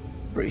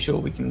 pretty sure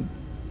we can.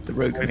 The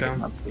rogue Way can pick down.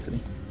 them up quickly.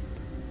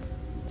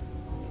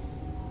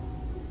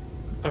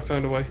 I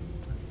found a way.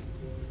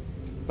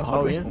 The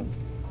hard Oh, way. yeah?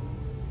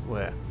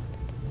 Where?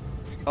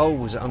 Oh,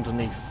 was it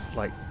underneath,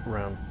 like,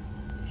 around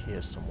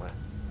here somewhere?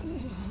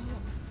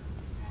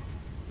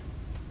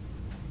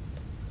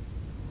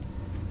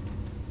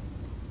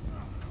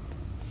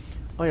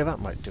 Oh yeah, that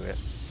might do it.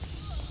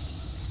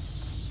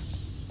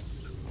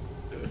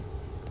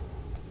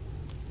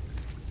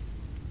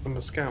 I'm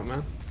a scout,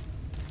 man.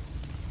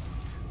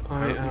 I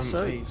Apparently am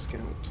so. a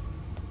scout.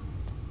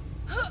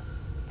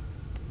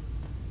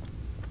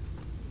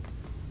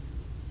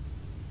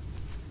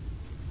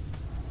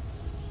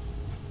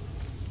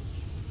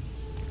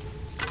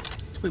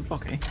 We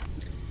block, eh?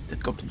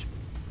 Dead goblin.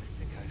 I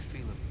think I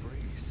feel a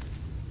breeze.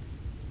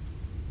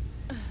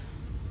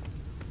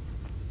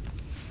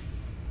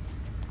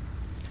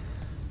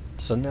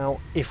 So now,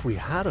 if we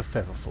had a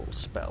Featherfall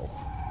spell,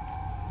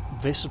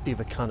 this would be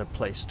the kind of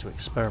place to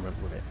experiment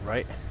with it,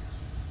 right?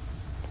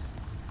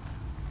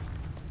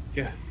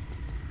 Yeah.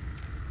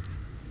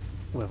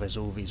 Where there's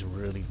all these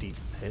really deep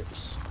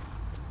pits.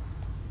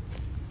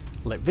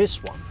 Like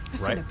this one, I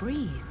right? feel a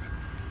breeze.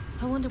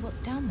 I wonder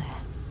what's down there.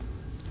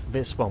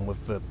 This one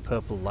with the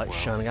purple light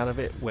shining out of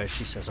it, where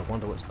she says, I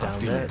wonder what's I down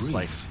feel a there. It's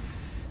like, breeze.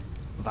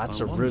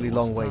 that's I a wonder really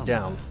what's long way down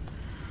down.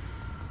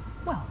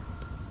 Well,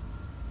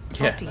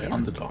 Yeah, After like you.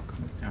 underdog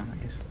down,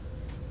 I guess.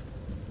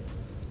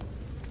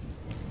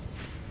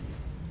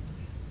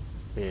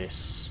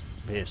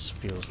 This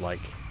feels like,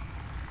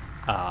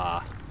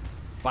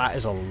 that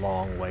is a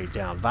long way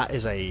down. That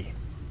is a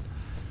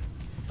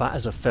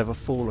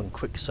Featherfall and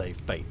quick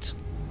save bait,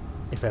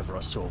 if ever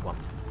I saw one.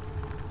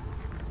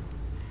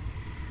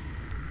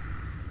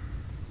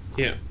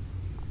 Yeah.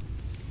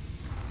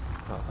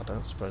 Well, I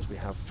don't suppose we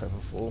have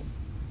Featherfall.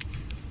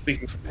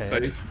 Speaking of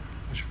Prepared. save,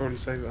 I should probably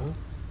save it, huh?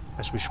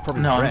 As we should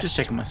probably No, rest. I'm just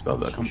checking my spell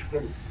book. I'm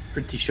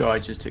pretty sure I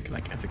just took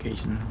like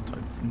application type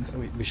things.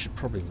 We should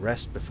probably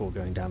rest before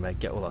going down there,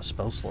 get all our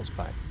spell slots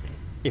back,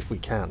 if we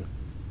can.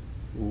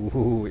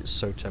 Ooh, it's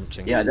so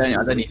tempting. Yeah, I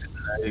don't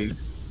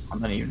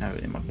even know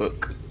it in my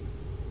book.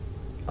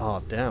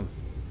 Oh, damn.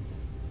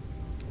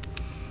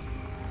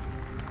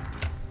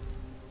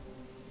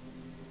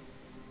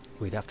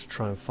 We'd have to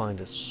try and find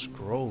a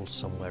scroll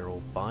somewhere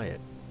or buy it.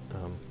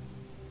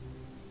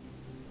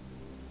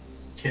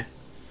 Yeah.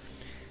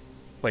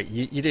 Wait,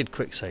 you did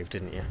quick save,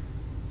 didn't you?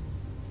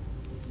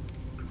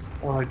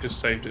 Oh, I just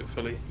saved it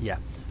fully. Yeah.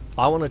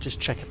 I want to just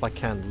check if I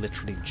can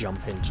literally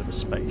jump into the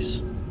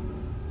space.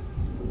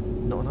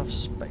 Not enough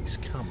space,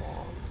 come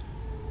on.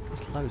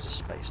 There's loads of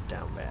space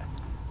down there.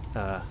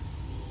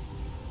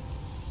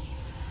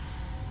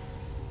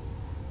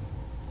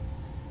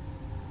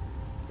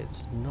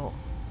 It's not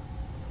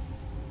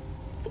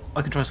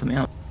I can try something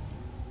else.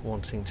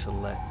 wanting to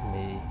let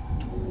me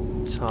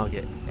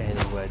target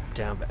anywhere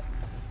down there.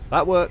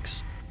 That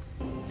works.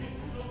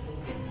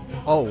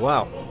 Oh,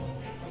 wow.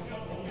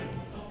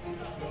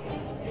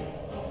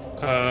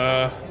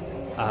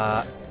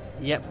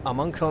 Yep, I'm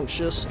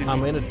unconscious.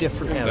 I'm in a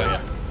different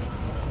area.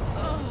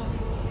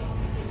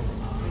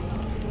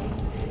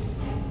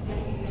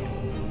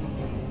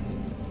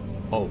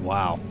 Oh,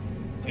 wow.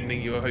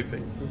 Anything you were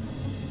hoping?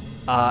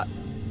 If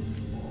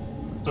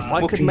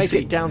I What could can you make see?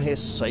 it down here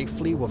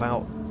safely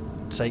without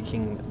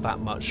taking that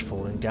much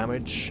falling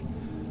damage,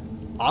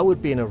 I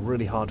would be in a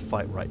really hard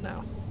fight right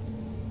now.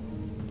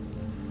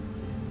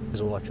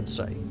 Is all I can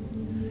say.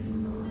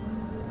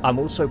 I'm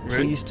also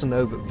pleased to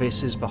know that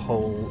this is the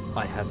hole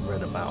I had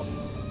read about.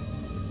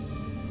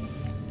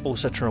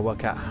 Also trying to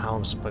work out how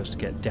I'm supposed to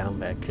get down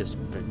there because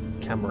the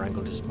camera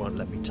angle just won't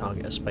let me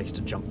target a space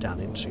to jump down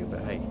into,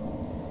 but hey.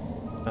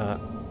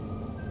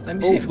 Let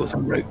me see if we've got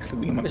some rope that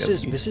we might be able to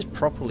use. This is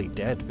properly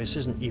dead. This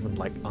isn't even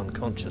like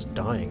unconscious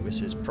dying.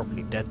 This is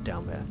properly dead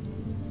down there.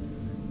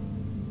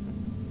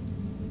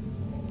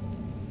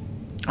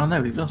 Oh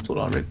no, we've lost all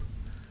our rope.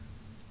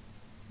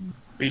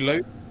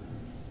 Reload?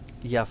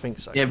 Yeah, I think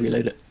so. Yeah,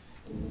 reload it.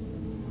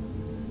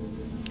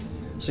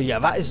 So yeah,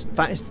 that is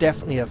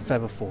definitely a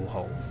featherfall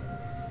hole.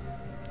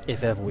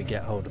 If ever we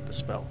get hold of the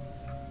spell.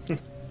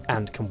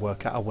 And can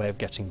work out a way of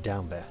getting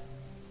down there.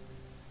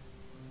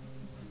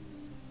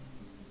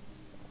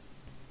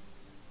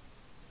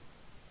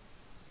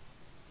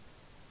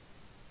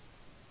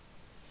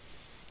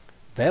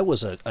 There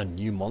was a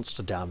new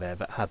monster down there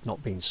that had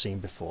not been seen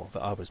before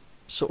that I was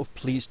sort of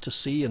pleased to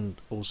see and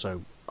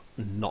also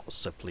not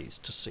so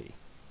pleased to see.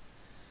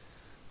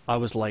 I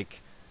was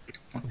like,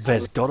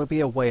 there's got to be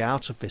a way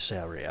out of this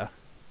area,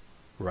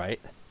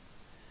 right?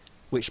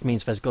 Which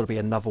means there's got to be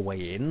another way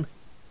in.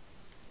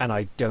 And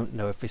I don't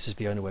know if this is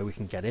the only way we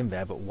can get in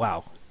there, but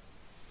wow.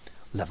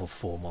 Level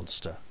 4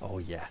 monster. Oh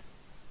yeah.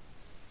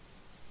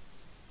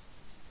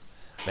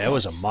 There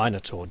was a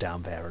Minotaur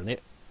down there, and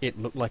it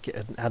looked like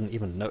it hadn't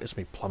even noticed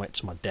me plummet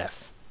to my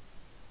death.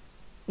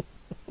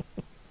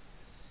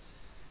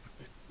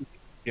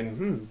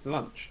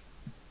 Lunch.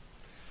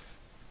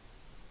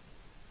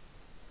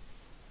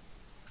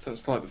 So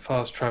it's like the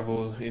fast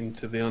travel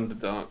into the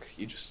Underdark.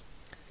 You just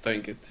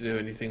don't get to do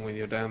anything when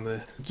you're down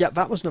there. Yeah,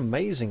 that was an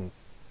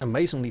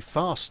amazingly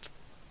fast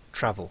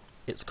travel.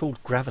 It's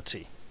called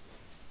gravity.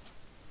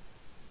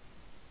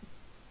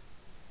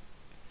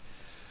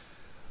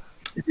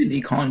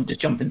 You can't just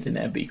jump into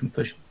there, but you can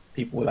push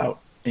people without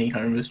any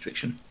kind of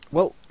restriction.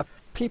 Well,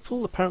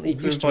 people apparently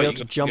Well, used to be able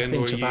to like jump again,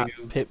 or into that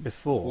you- pit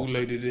before. All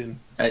loaded in.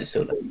 It's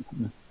still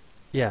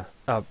Yeah,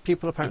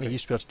 people apparently Okay.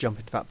 used to be able to jump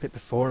into that pit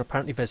before, and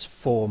apparently there's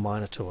 4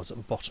 Minotaurs at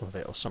the bottom of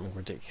it or something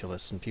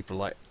ridiculous, and people are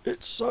like,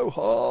 it's so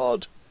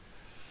hard!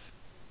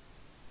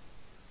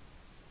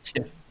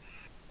 yeah.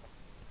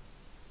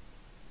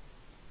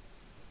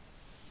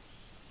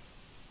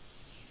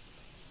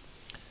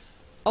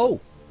 Oh!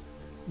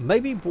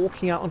 Maybe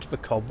walking out onto the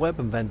cobweb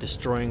and then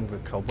destroying the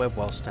cobweb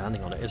while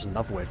standing on it is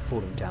another way of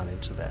falling down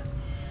into there.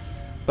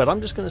 But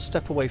I'm just going to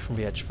step away from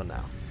the edge for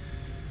now.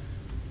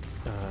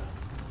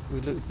 We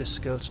looted this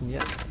skeleton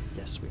yet?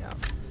 Yes, we have.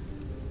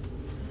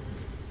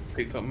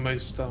 Picked up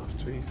most stuff,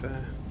 to be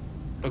fair.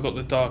 I got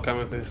the dark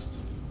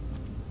amethyst.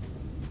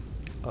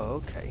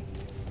 Oh, okay.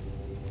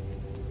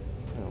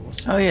 Hang on,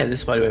 what's Oh yeah,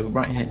 this spider over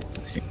right here.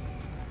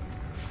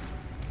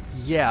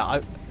 Yeah,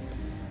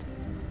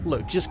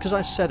 look, just because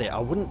I said it, I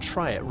wouldn't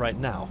try it right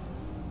now.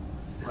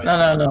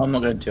 No, I'm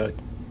not going to.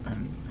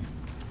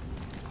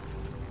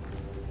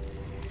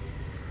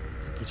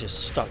 You're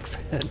just stuck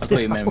there. I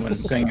thought you meant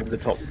when going over the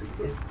top.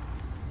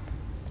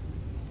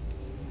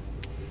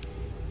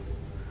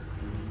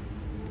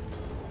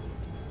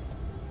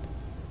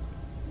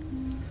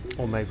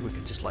 Or maybe we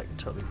could just like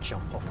totally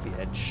jump off the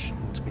edge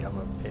into the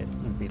other pit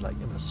and be like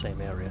in the same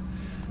area.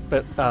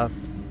 But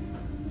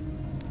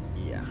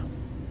yeah.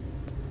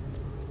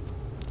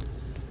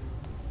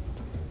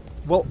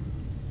 Well,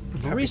 the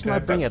Happy reason to I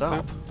have bring that it too.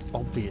 up,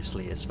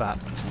 obviously, is that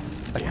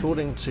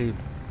according to you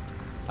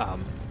know,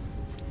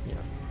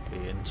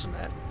 the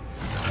internet,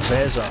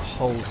 there's a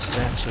whole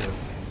set of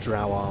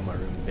drow armor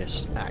in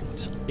this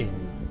act in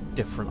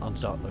different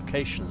Underdark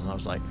locations, and I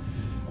was like,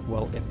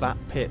 well, if that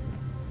pit...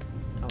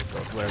 Oh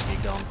god, where have you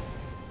gone?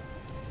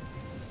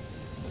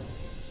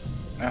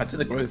 To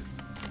the grove.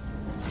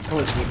 Oh,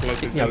 it's look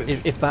like a You know,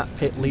 village. if that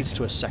pit leads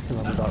to a second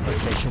underdark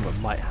location that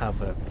might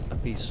have a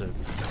piece of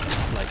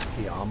like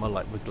the armor,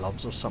 like with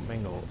gloves or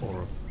something,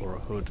 or a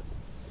hood,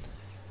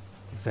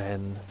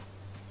 then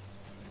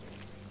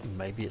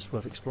maybe it's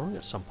worth exploring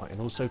at some point, and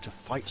also to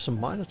fight some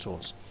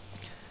minotaurs.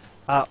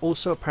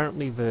 Also,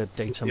 apparently the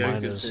data Yeah,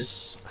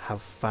 miners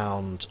have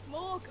found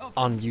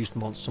unused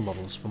monster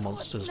models for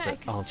monsters that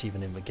aren't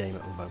even in the game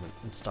at the moment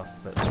and stuff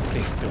that's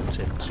being built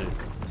into.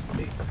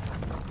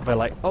 They're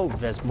like, oh,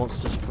 there's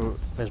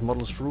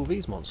models for all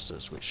these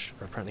monsters, which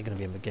are apparently going to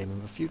be in the game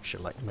in the future,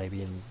 like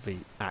maybe in the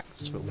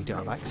acts that we don't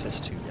have access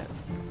to yet.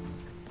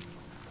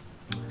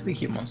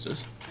 Speaking of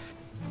monsters,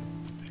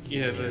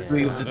 Yeah, there's.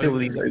 we have to deal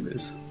with these ogres.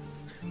 ogres.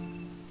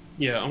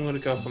 Yeah, I'm gonna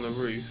go up on the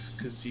roof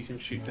because you can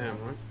shoot down,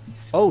 right?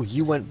 Oh,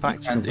 you went back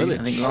to the And village.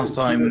 I think last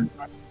time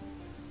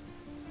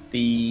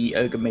the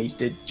ogre mage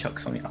did chuck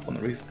something up on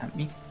the roof at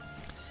me.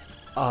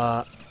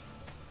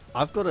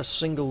 I've got a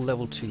single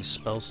level 2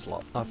 spell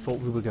slot. I thought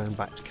we were going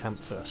back to camp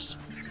first.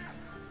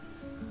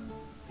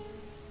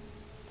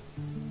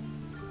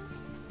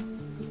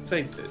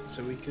 Saved it,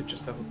 so we could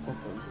just have a pop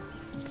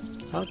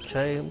on.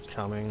 Okay, I'm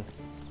coming.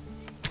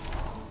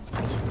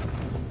 I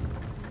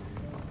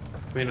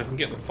mean, I can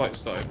get the fight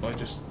started by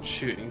just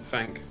shooting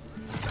Fank.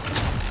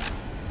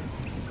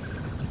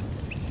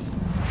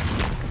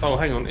 Oh,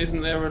 hang on,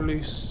 isn't there a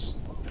loose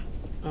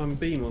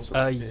beam or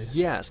something here?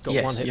 Yeah, it's got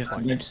Yes, one hit you have to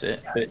point. notice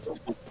it, but it's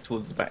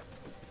towards the back.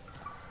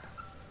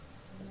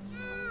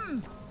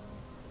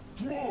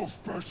 Dwarf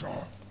better.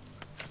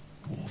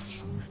 Dwarf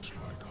sweet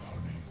like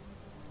honey.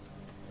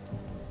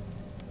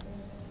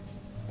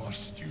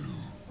 Must you?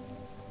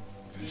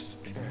 This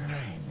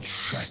inane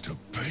shatter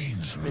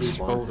pains me. This Loose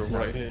one? boulder No.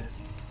 right here.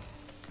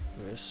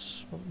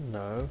 This one?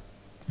 No.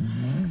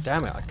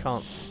 Damn it, I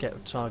can't get a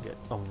target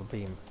on the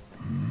beam.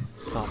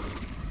 Can't.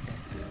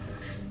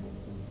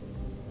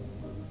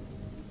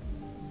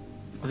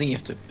 I think you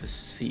have to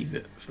perceive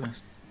it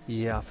first.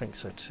 Yeah, I think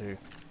so too.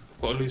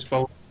 Got a loose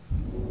boulder.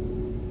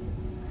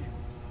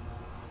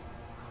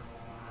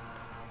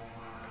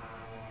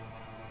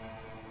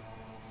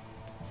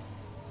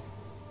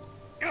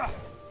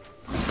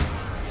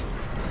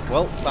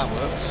 Well, that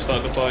works.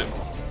 Start the fight.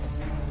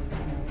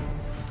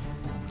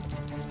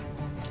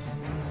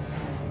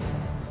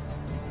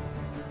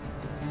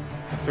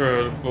 I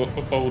throw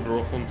a boulder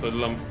off onto a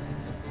lump.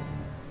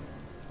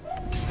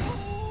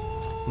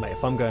 Mate,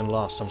 if I'm going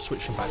last, I'm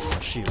switching back to my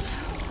shield.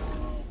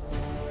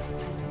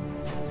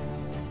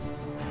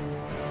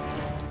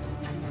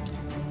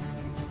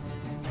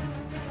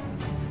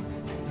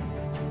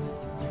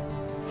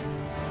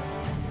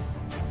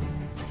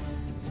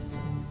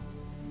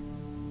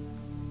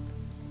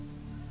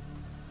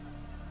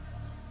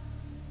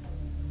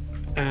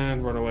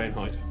 And run away and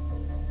hide.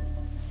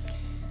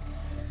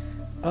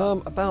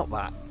 About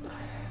that.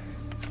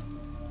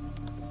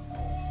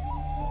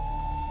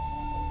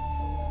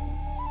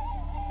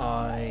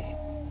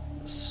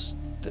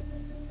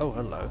 Oh,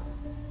 hello.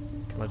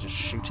 Can I just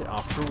shoot it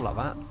after all like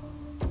that?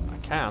 I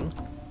can.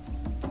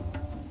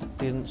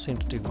 Didn't seem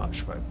to do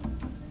much though.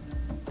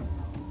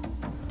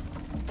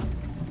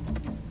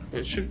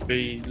 It should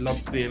be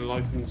Love the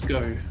Enlightened's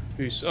Go.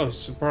 Who's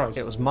surprised.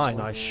 It was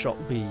mine. I shot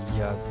the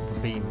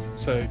beam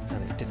So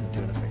and it didn't do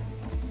anything.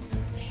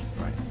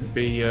 Right. it'd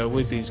be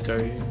Wizzy's Go.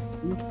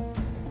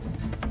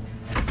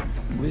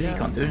 Wizzy Yeah.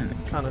 can't do anything.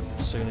 Kind of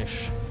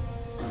soonish.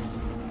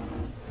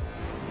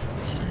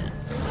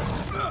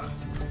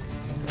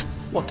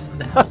 What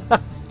the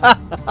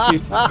hell You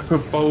threw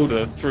a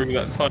boulder through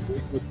that tiny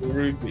little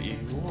roof at you.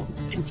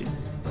 What? did you?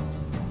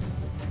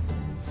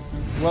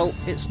 Well,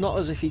 it's not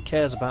as if he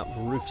cares about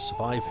the roof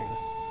surviving.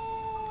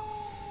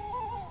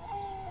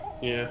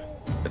 Yeah.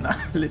 But no,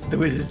 the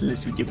wizard's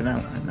literally given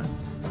out right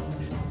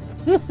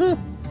now.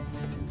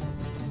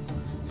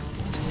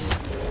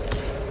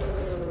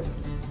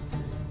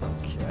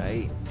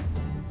 Okay.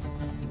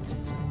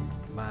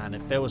 Man,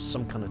 if there was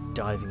some kind of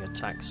diving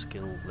attack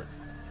skill that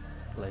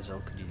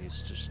Lae'zel could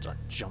use to just like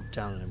jump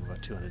down on him with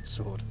a two-handed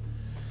sword.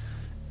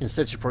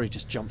 Instead, she'd probably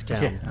just jump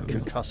down Yeah, and that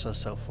was- concuss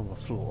herself on the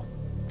floor.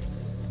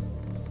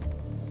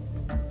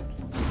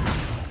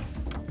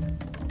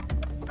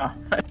 Ah,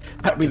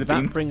 that'd be the Did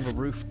that beam. bring the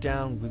roof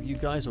down with you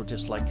guys, or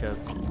just like a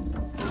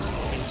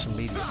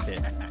intermediate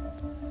bit?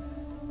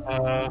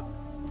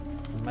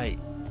 Mate,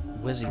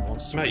 Wizzy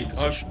wants to Mate,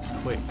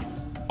 reposition quick.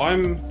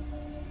 I'm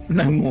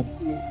No more.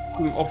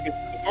 off into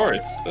the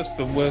forest. That's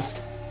the worst.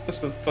 That's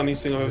the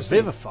funniest thing I've ever seen.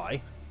 Vivify?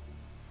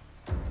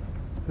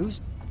 Who's...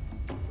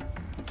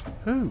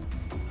 Who?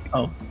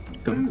 Oh.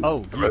 The, Oh,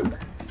 the rogue.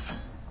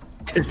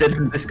 Dead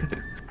in the disco.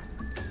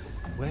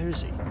 where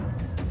is he?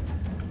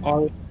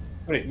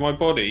 Wait, my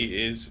body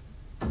is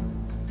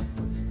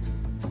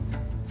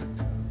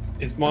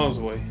miles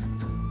away.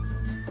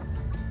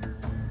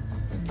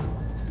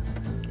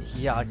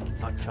 Yeah,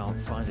 I can't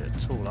find it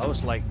at all. I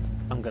was like,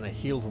 I'm gonna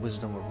heal the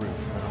wizard on the roof,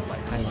 and then I'm like,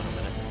 hang on a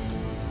minute.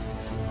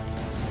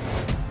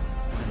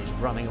 And he's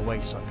running away,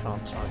 so I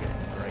can't target him.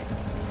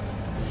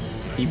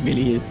 Great. He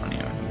really is running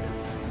out.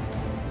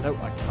 No,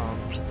 I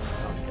can't get you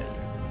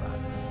with that.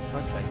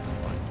 Okay,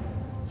 fine.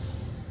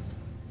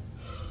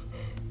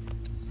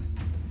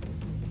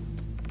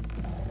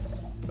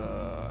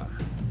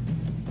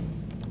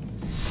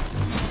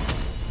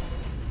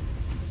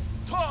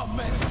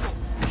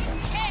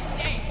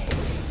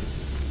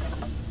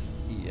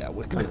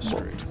 we're kind of Wait, what?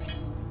 screwed.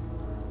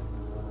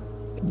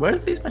 Where are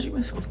these magic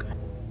missiles going?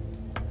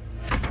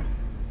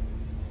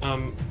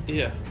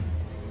 Yeah.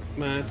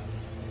 Mad.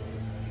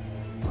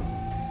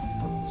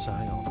 So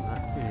hang on,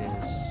 that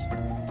is...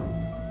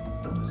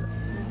 What is it?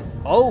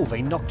 Oh,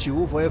 they knocked you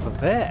all the way over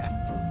there!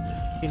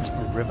 Into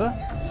the river?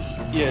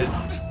 Yeah.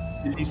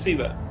 Did you see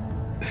that?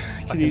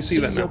 I You see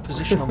that your now?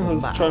 position on the I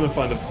was map. trying to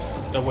find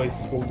a way to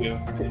send you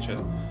a picture.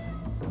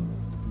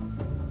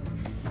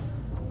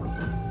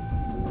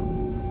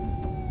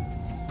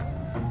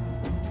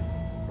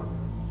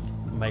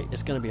 Mate,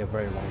 it's going to be a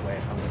very long way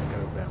if I'm going to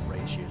go over there and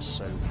raise you,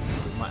 so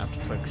we might have to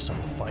focus on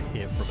the fight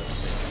here for a little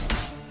bit.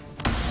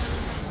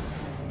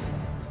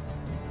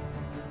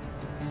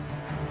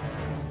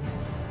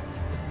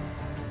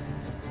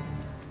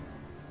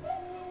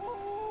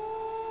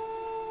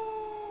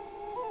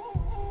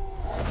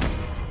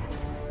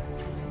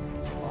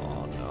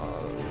 Oh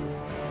no.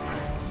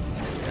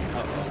 Let's get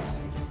out of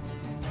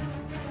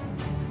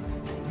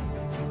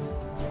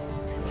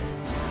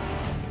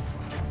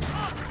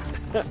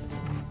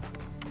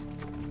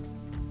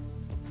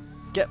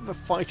Get the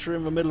fighter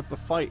in the middle of the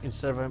fight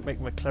instead of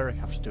making the cleric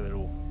have to do it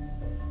all.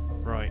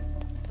 Right.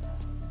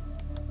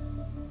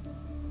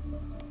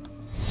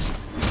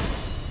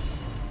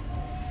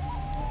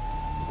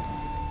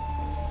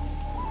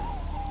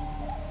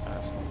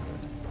 That's not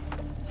good.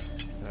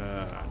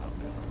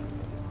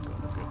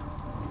 Not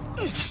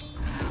good.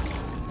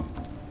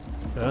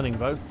 Burning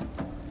bow.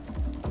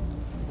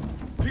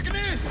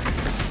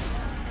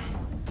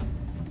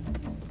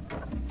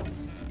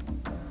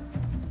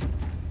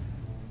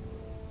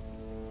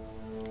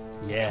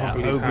 Yeah, Can't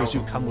believe ogres how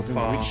who come within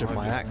far reach of I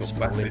my just axe got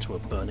fall back. into a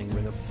burning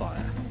ring of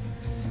fire.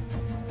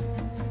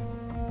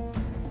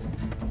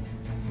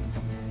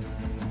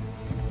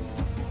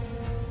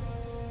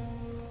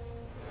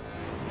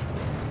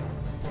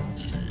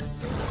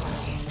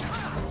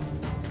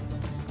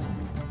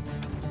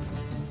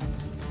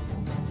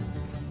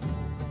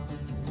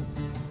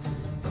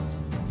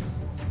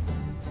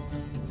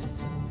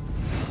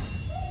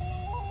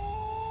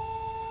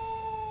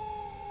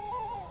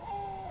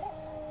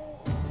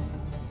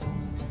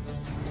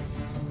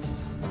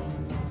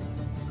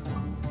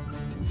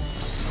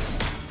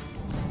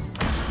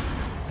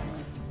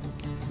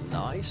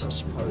 Nice, I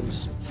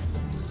suppose.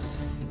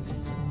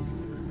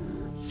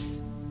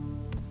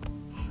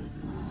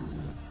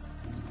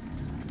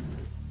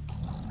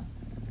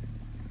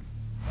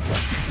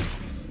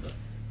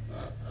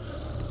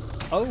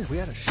 Oh, we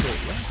had a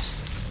short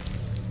rest.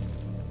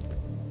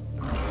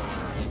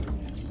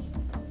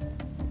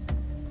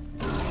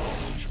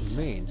 Which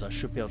means I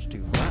should be able to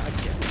do that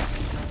again.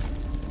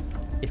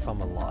 If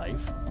I'm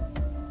alive.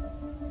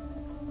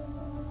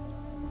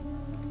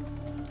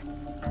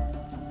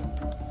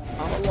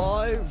 I'm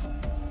alive!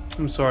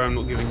 I'm sorry I'm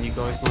not giving you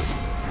guys much,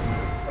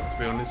 to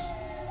be honest.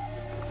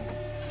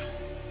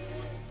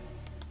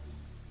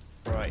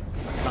 Right,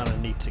 I kind of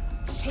need to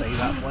stay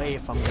that way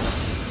if I'm going to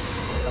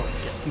help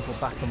get people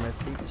back on their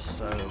feet,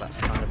 so that's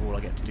kind of all I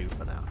get to do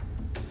for now.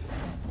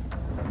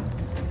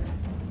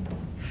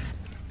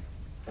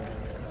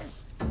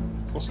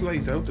 What's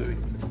Lazel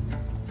doing?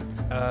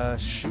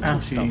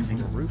 Shooting stuff from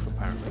the roof,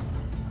 apparently.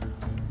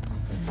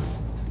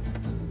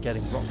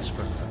 Getting rocks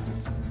from her.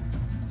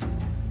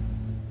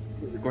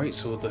 With a great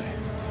sword though.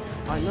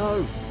 I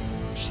know!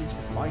 She's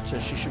the fighter,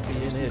 she should be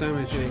in here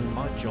damage? doing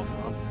my job,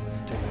 not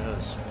doing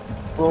hers.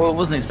 Well, I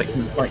wasn't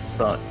expecting the fight to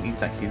start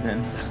exactly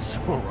then. That's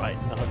alright,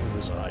 neither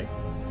was I.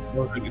 I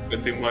wasn't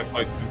expecting my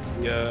fight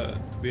to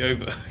be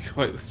over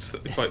quite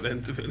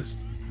then, to be honest.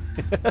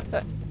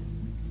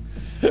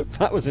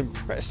 That was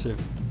impressive.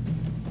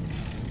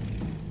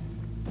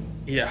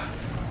 Yeah,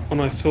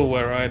 when I saw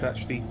where I had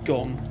actually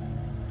gone,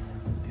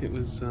 it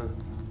was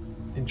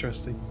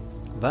interesting.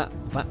 That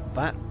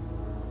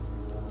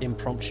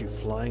impromptu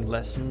flying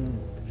lesson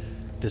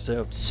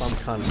deserved some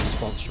kind of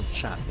response from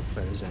chat if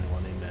there is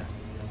anyone in there.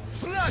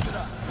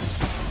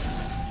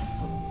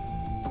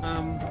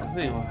 I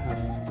think I'll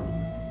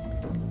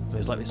have.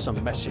 There's like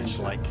some message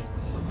like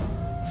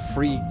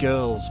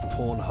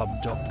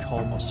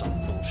freegirlspornhub.com or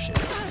some bullshit.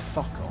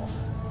 Fuck off.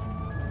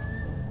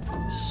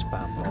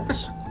 Spam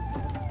bots.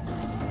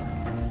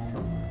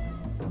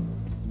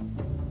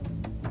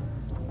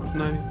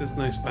 No, there's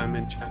no spam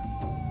in chat.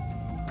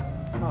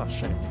 Oh,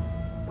 shame.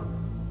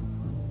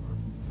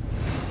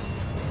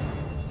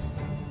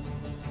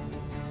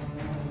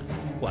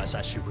 Well, it's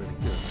actually really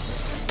good.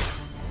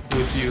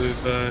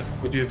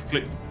 Would you have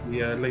clicked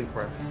the link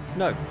right?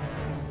 No.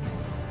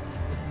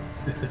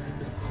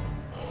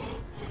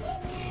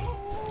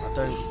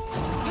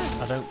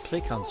 I don't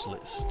click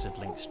unsolicited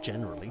links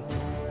generally.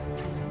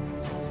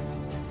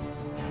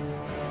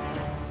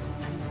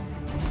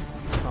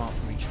 Can't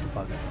reach the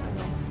bugger. Hang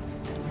on.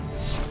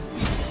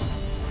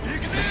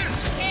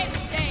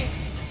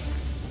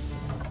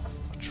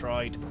 I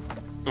tried.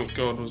 Oh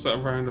god, was that a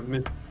round of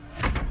mid?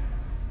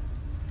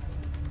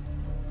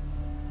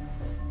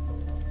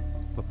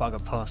 The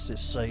bugger passed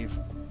its save.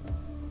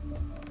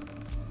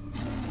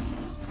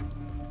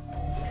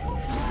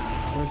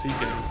 Where's he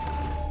going?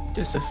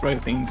 Just to throw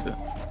things at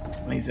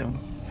when he's ill.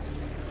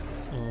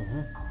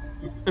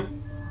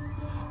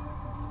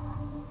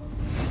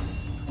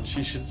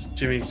 She should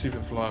Jimmy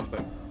Superfly off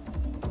that.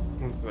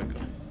 Onto that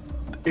guy.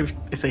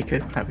 If they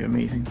could, that'd be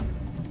amazing.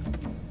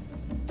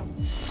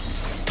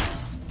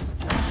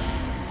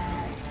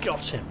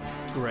 Got him.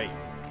 Great.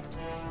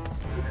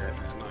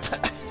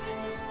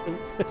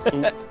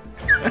 Nice.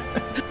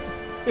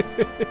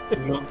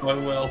 Not quite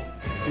well.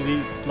 Did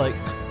he, like,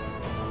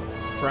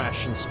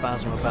 thrash and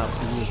spasm about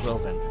for you as well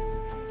then?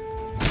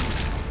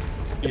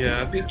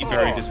 Yeah, I think he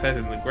buried his head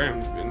in the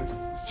ground, to be honest.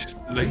 It's just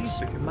legs These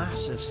sticking.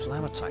 massive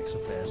slam attacks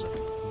of theirs are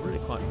really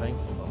quite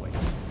painful, by the way.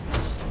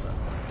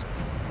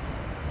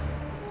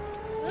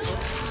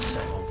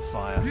 Set on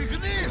fire.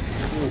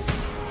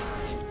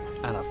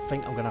 And I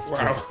think I'm going to have to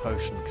drink a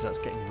potion because that's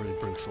getting really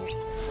brutal.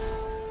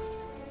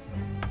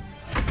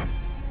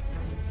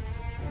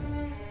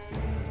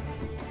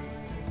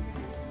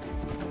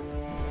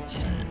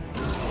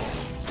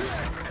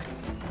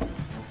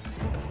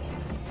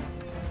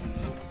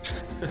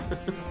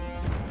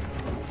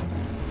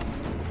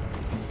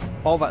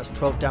 Oh, that's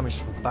 12 damage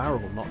to the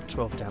barrel, not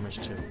 12 damage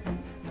to...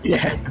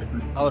 Yeah.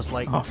 I was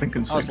like, how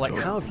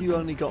have you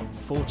only got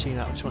 14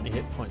 out of 20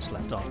 hit points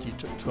left after you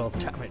took 12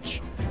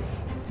 damage?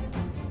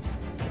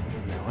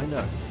 Now I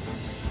know.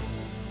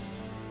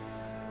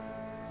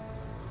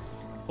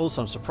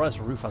 Also, I'm surprised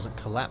the roof hasn't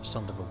collapsed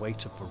under the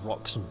weight of the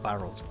rocks and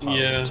barrels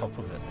piled on top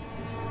of it.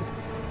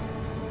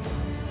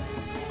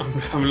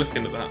 I'm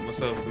looking at that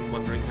myself and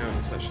wondering how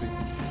it's actually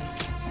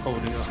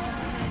holding up.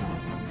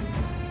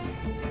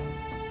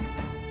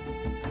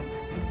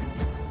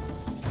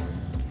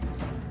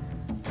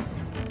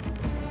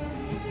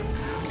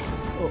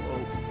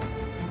 Uh-oh.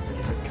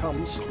 Here it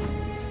comes.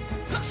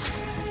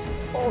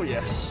 Oh,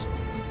 yes.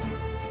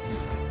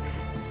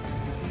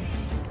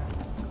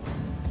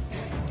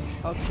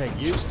 Okay,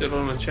 you. Still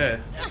on a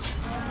chair.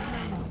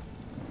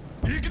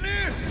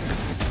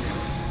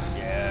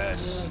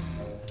 Yes.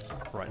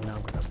 Right, now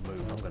I'm going to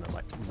move. I'm going to,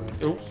 like, move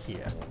to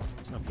here.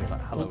 I'll be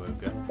like, hello,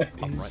 Ogre.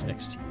 I'm right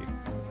next to you.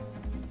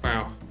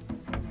 Wow.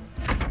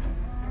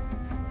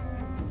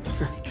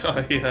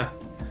 God, yeah.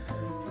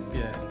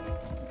 Yeah.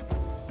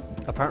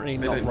 Apparently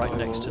not right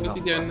next to What's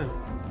he doing now?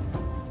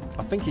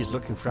 I think he's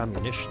looking for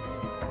ammunition.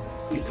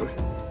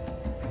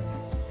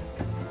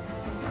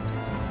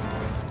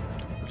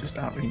 Just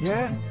out range.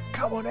 Yeah,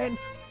 come on in.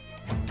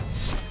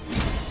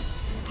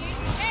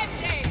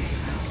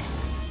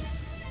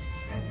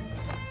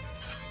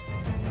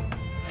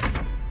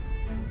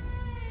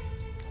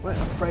 We're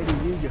afraid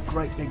of you, you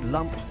great big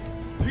lump.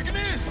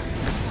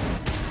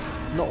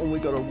 Not when we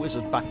got a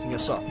wizard backing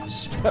us up.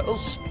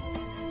 Spells.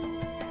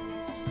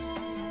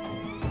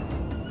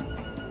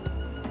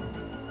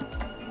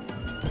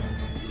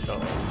 Oh,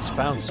 he's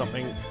found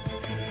something.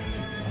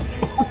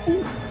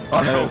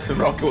 Oh no, it's the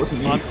rock,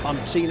 wasn't it?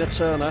 I'm Tina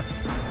Turner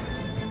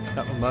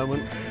at the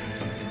moment.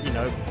 You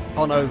know,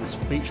 oh no, it's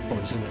the Beach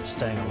Boys, isn't it?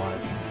 Staying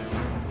alive.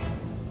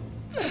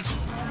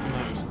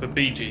 No, it's the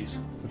Bee Gees.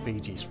 The Bee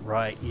Gees,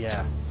 right?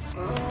 Yeah.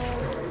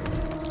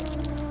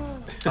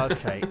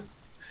 Okay.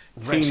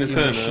 Tina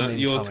Turner,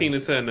 you're incoming. Tina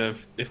Turner.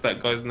 If that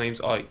guy's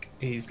name's Ike,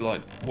 he's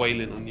like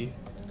wailing on you.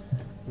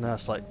 No,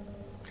 it's like.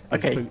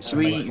 Okay, boots should are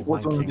we? made for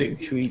What do we want to wanking.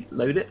 do? Should we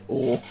load it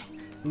or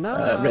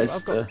No, res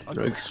I've got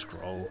the rogue? a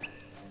scroll.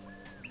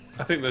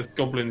 I think there's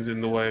goblins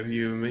in the way of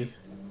you and me.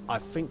 I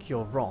think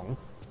you're wrong,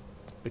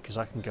 because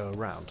I can go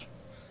around.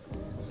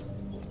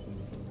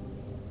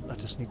 I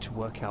just need to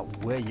work out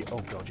where you. Oh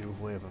god, you're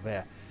way over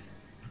there.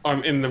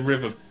 I'm in the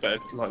riverbed,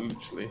 like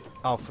literally.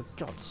 Oh, for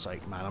God's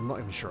sake, man! I'm not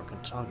even sure I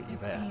can target you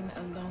there. It's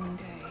been a long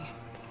day.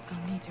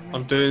 I'll need to rest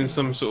I'm doing soon.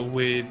 some sort of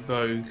weird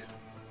Vogue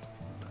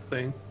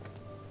thing.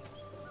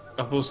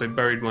 I've also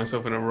buried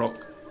myself in a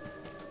rock.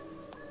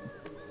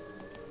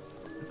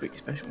 Pretty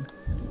special.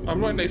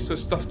 I'm right next to a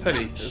stuffed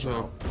teddy as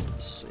well.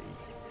 Let's see.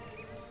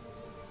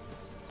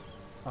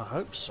 I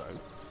hope so,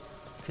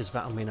 because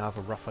that'll mean I have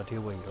a rough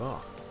idea where you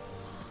are.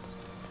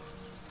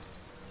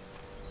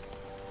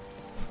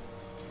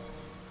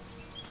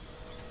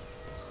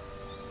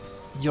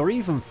 You're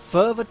even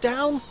further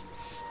down?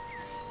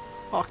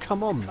 Oh,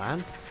 come on,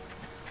 man.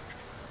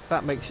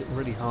 That makes it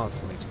really hard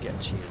for me to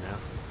get to you now.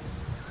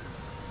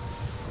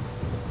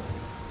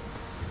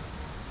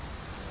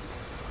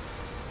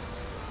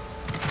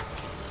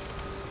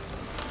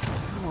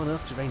 How on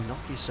earth do they knock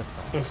you so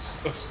far?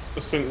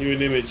 I've sent you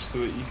an image so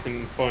that you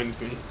can find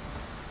me.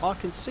 I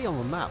can see on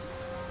the map.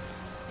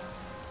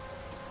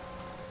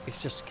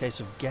 It's just a case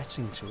of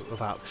getting to it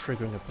without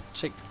triggering a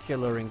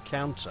particular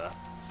encounter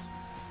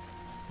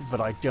that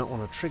I don't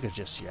want to trigger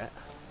just yet.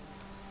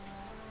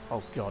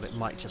 Oh god, it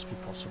might just be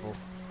possible.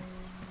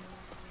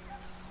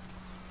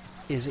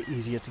 Is it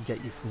easier to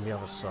get you from the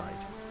other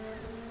side?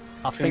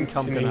 I think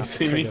I'm going to have to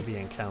see me? trigger the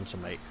encounter,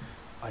 mate.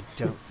 I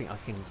don't think I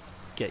can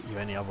get you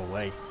any other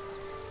way.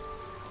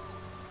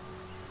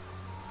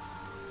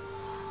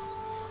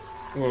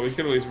 Well, we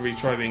could always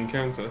retry the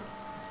encounter.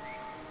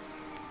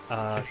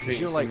 I think Because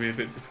you're it's like gonna be a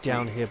bit difficult.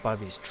 down here by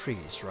these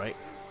trees, right?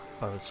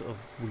 By the sort of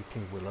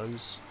weeping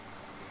willows.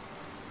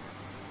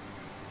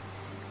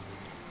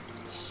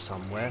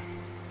 somewhere.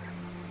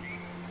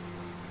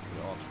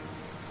 God.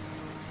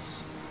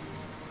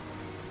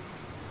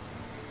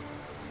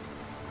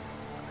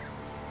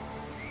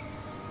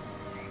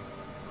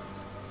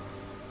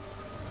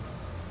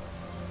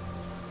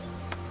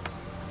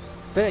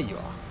 There you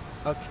are.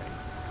 Okay.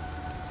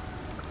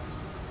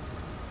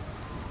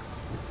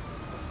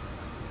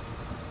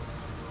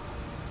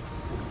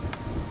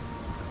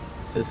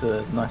 There's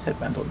a nice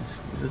headband on this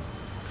wizard.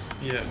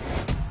 Yeah.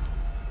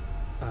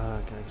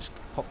 Can I just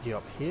pop you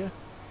up here?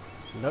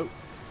 Nope.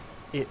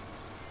 It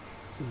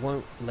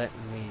won't let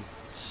me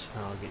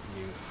target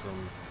you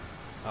from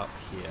up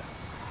here.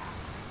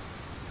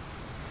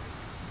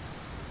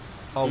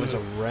 Oh, there's a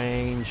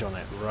range on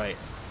it, right.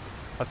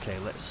 Okay,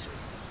 let's see.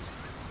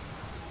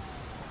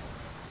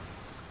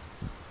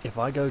 If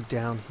I go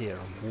down here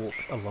and walk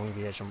along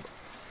the edge,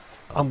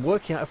 I'm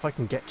working out if I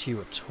can get to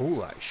you at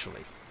all,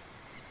 actually.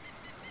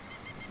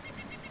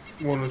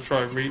 Want to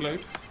try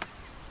reload?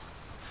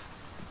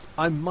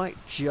 I might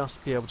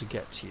just be able to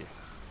get to you.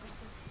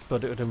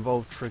 But it would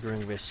involve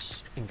triggering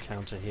this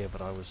encounter here,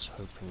 but I was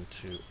hoping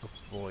to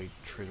avoid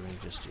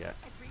triggering just yet.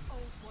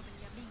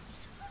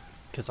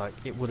 Because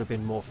it would have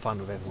been more fun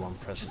with everyone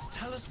present. Just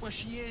tell us where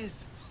she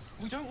is.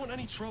 We don't want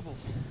any trouble.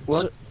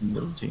 What?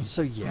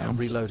 So yeah,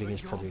 reloading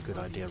is probably a good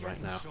idea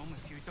right now.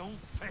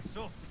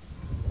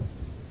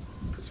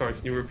 Sorry,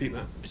 can you repeat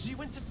that? She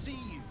went to see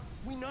you.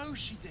 We know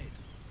she did.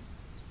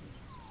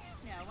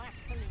 No,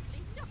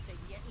 absolutely nothing,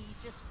 you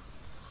Aegis.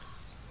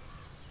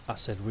 I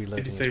said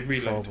reloading say is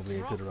reload? probably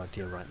a good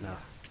idea right now.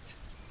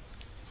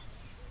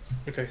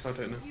 Okay, I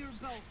don't know. You're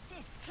both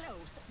this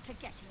close to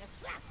getting a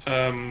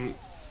slap.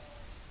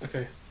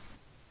 Okay.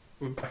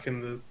 We're back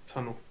in the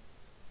tunnel.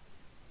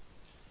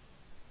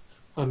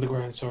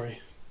 Underground, sorry.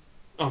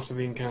 After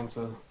the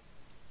encounter.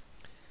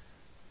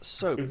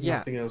 So With yeah,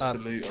 nothing else to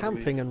loot, I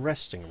camping believe. and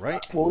resting,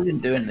 right? Well, we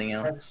didn't do anything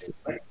else.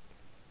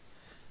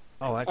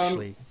 Oh,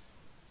 actually,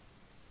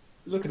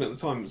 Looking at the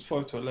time, it's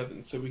 5 to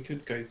 11, so we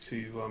could go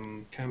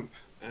to camp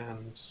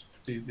and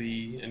do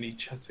any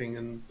chatting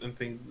and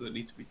things that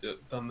need to be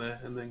done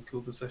there, and then call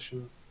the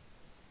session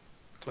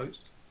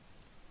closed.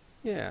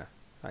 yeah,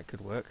 that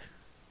could work.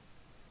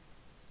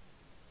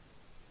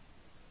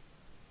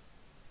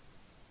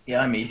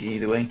 Yeah, I'm easy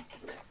either way.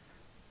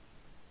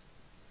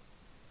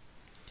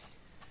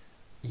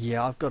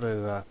 Yeah, I've got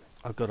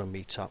to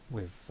meet up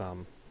with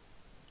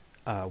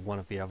one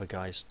of the other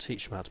guys,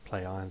 teach him how to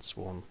play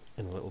Ironsworn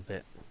in a little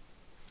bit.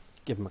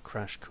 Give him a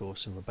crash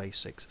course in the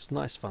basics. It's a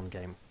nice, fun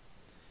game,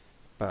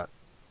 but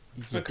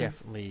you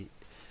definitely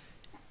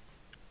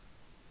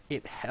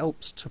it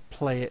helps to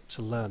play it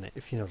to learn it,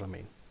 if you know what I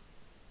mean.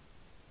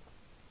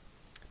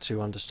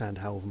 To understand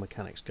how all the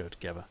mechanics go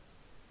together.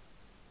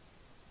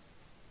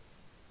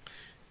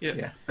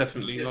 Yeah,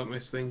 definitely like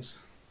most things.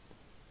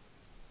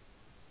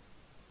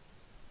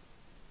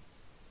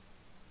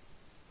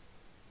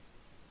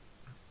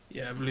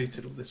 Yeah, I've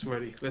looted all this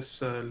already.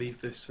 Let's leave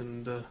this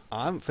and...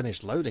 I haven't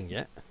finished loading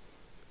yet.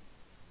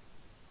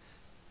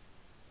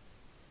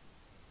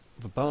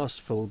 The bar's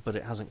full, but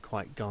it hasn't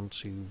quite gone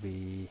to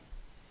the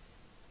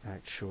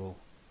actual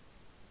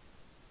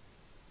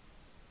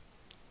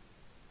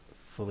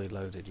fully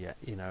loaded yet.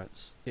 You know,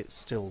 it's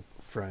still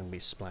throwing me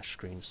splash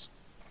screens.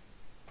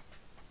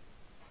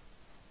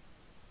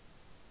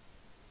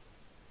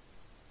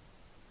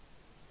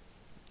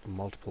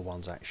 Multiple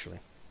ones actually.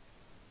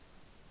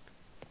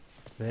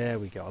 There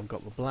we go, I've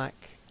got the black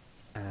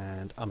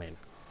and I'm in.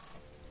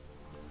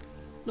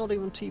 Not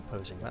even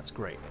T-posing, that's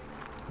great.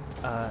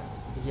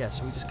 Yeah,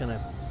 so we're just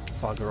gonna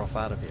bugger off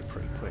out of here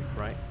pretty quick,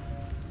 right?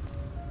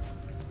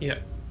 Yeah.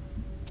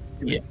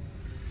 Yeah.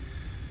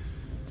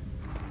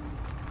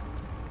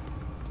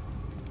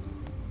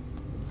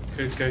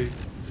 Could go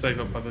save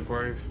up by the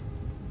grove.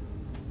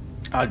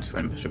 I just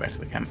went straight back to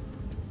the camp.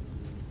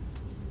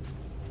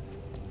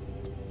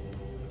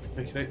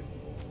 Okay.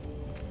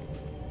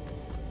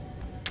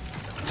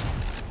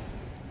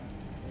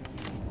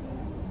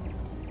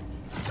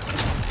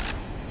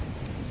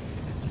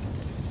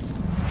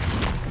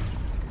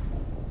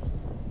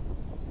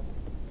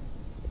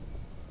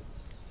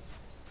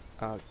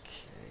 Okay.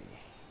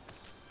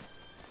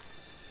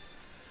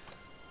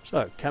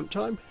 So, camp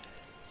time?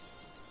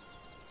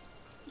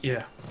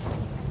 Yeah.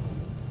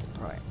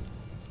 Right.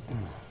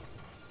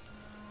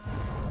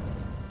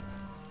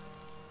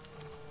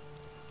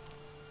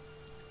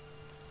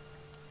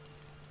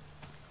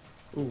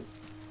 Ooh.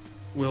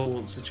 Will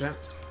wants to chat.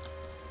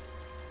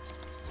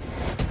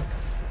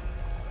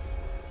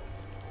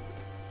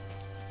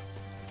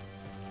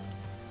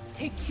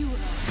 Take Cura.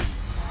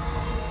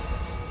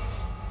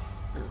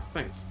 Oh,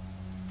 thanks.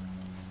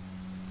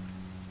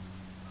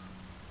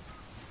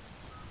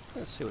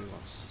 Let's see what he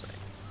wants to say.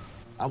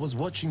 I was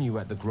watching you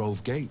at the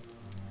Grove Gate.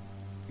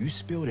 You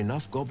spilled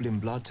enough goblin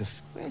blood to...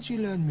 Where'd you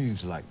learn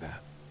moves like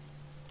that?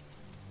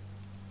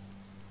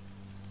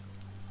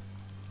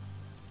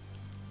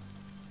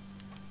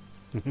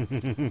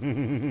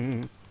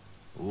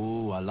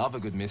 Ooh, I love a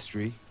good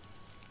mystery.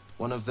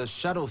 One of the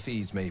shadow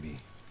thieves, maybe.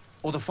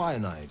 Or the fire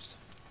knives.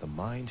 The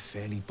mind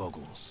fairly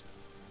boggles.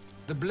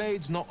 The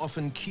Blade's not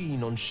often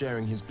keen on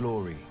sharing his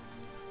glory.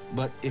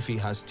 But if he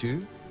has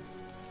to,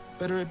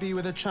 better it be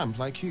with a champ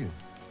like you.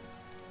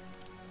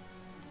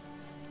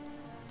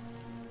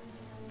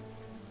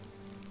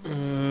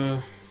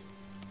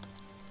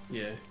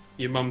 Yeah,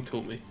 your mum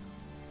taught me.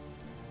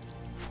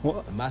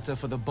 What? A matter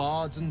for the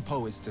bards and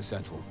poets to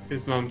settle.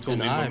 His mum taught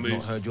And me my I've not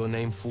moves. heard your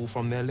name fall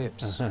from their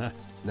lips.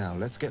 Now,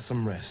 let's get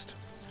some rest.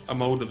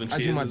 I'm older than she I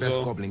is do my as best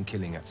well. goblin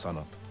killing at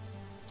sunup.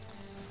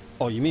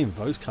 Oh, you mean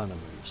those kind of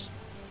moves?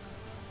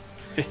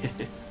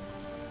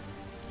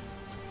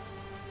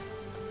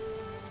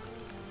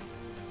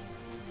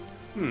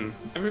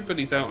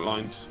 Everybody's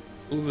outlined.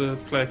 All the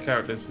player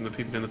characters and the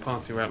people in the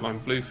party are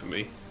outlined blue for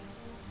me.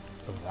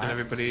 And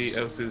everybody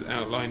else is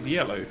outlined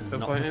yellow. Have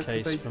not I the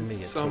case activated for me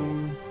at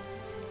some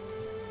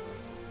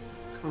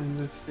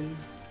kind of thing?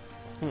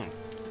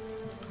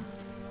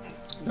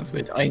 That's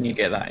weird. I only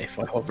get that if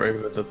I hover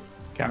over the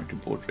character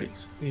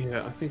portraits.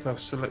 Yeah, I think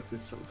I've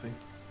selected something.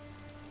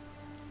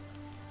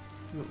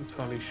 Not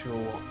entirely sure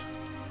what.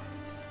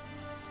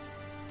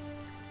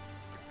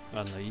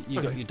 I don't know,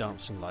 you got your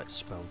dancing light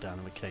spell down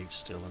in the cave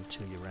still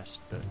until you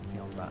rest, but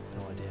beyond that,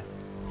 no idea.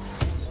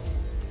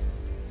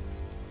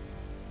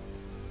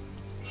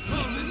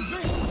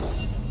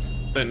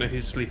 Don't know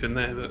who's sleeping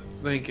there, but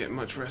they ain't getting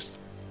much rest.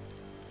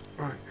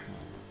 Right.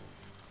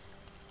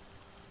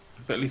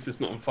 But at least it's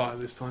not on fire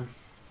this time.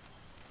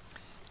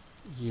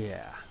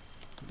 Yeah,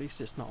 at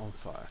least it's not on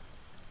fire.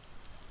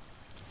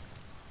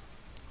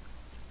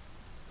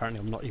 Apparently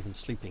I'm not even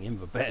sleeping in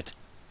the bed.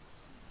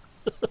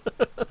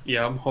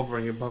 Yeah, I'm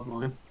hovering above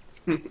mine.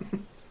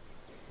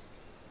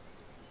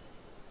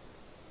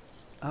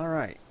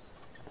 Alright.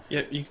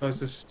 Yeah, you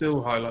guys are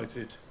still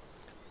highlighted.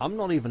 I'm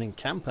not even in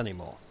camp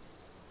anymore.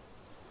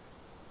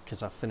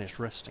 Because I finished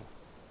resting.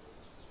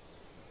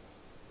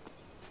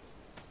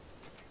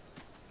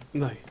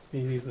 No,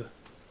 me neither.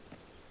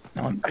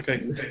 Now I'm back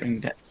in the spring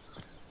deck.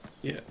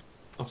 Yeah,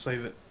 I'll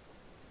save it.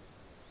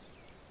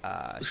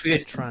 Should we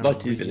get back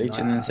to the village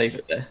and then save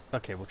it there?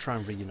 Okay, we'll try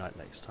and reunite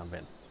next time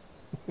then.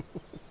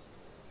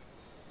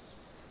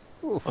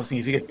 I was thinking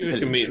if you get to the We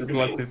can meet in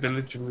village, the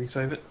village and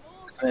resave it.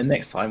 and then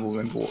next time we'll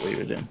remember what we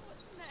were doing.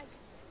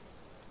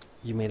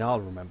 You mean I'll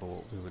remember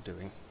what we were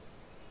doing?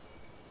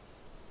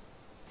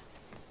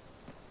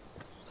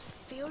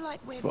 Feel like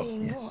we're Well,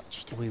 being yeah.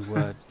 watched. We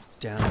were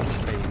down in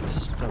the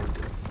caves,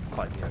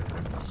 fighting the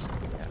ogres.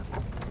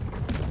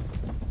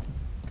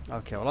 Yeah.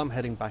 Okay, well I'm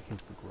heading back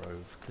into the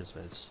grove because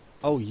there's.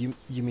 Oh, you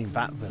mean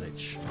that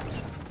village?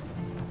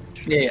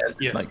 Yeah,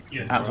 Yes, like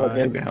yes. outside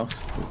the Right. ogre house,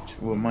 which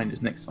will remind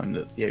us next time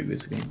that the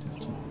ogres are going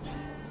to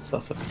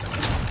suffer.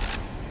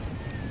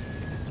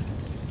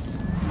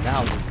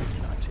 Now we're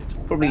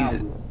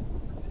reunited.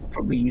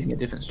 Probably using a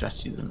different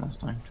strategy than last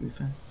time, to be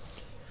fair.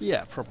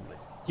 Yeah, probably.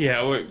 Yeah,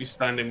 I won't be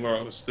standing where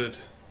I was stood.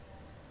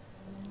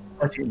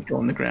 I think go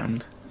on the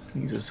ground,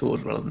 use a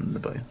sword rather than the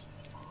bow.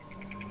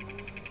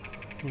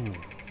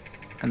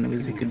 And the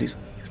wizard can do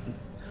something.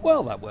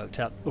 Well, that worked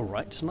out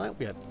alright tonight.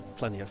 We had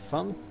plenty of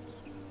fun.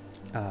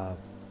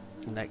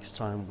 Next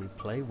time we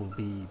play will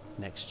be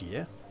next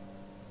year.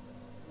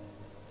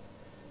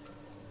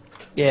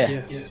 Yeah.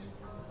 Yes,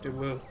 it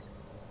will.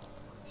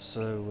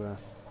 So,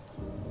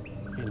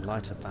 in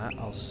light of that,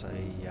 I'll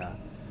say,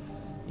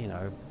 you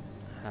know,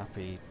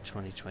 happy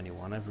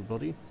 2021,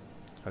 everybody.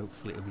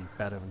 Hopefully it'll be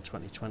better than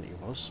 2020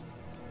 was.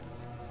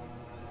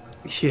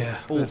 Yeah.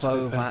 let's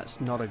Although hope that.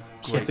 that's not a I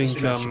great think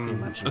stretch of the I think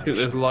imagination.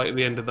 there's light at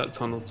the end of that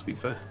tunnel. To be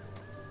fair.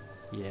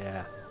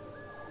 Yeah.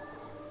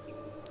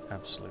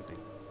 Absolutely.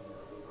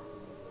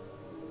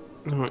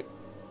 All right.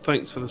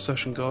 Thanks for the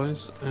session,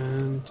 guys,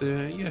 and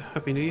yeah,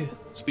 happy New Year.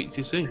 Speak to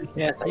you soon.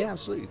 Yeah, Yeah,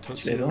 absolutely. Talk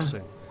to you all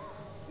soon.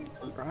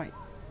 Right.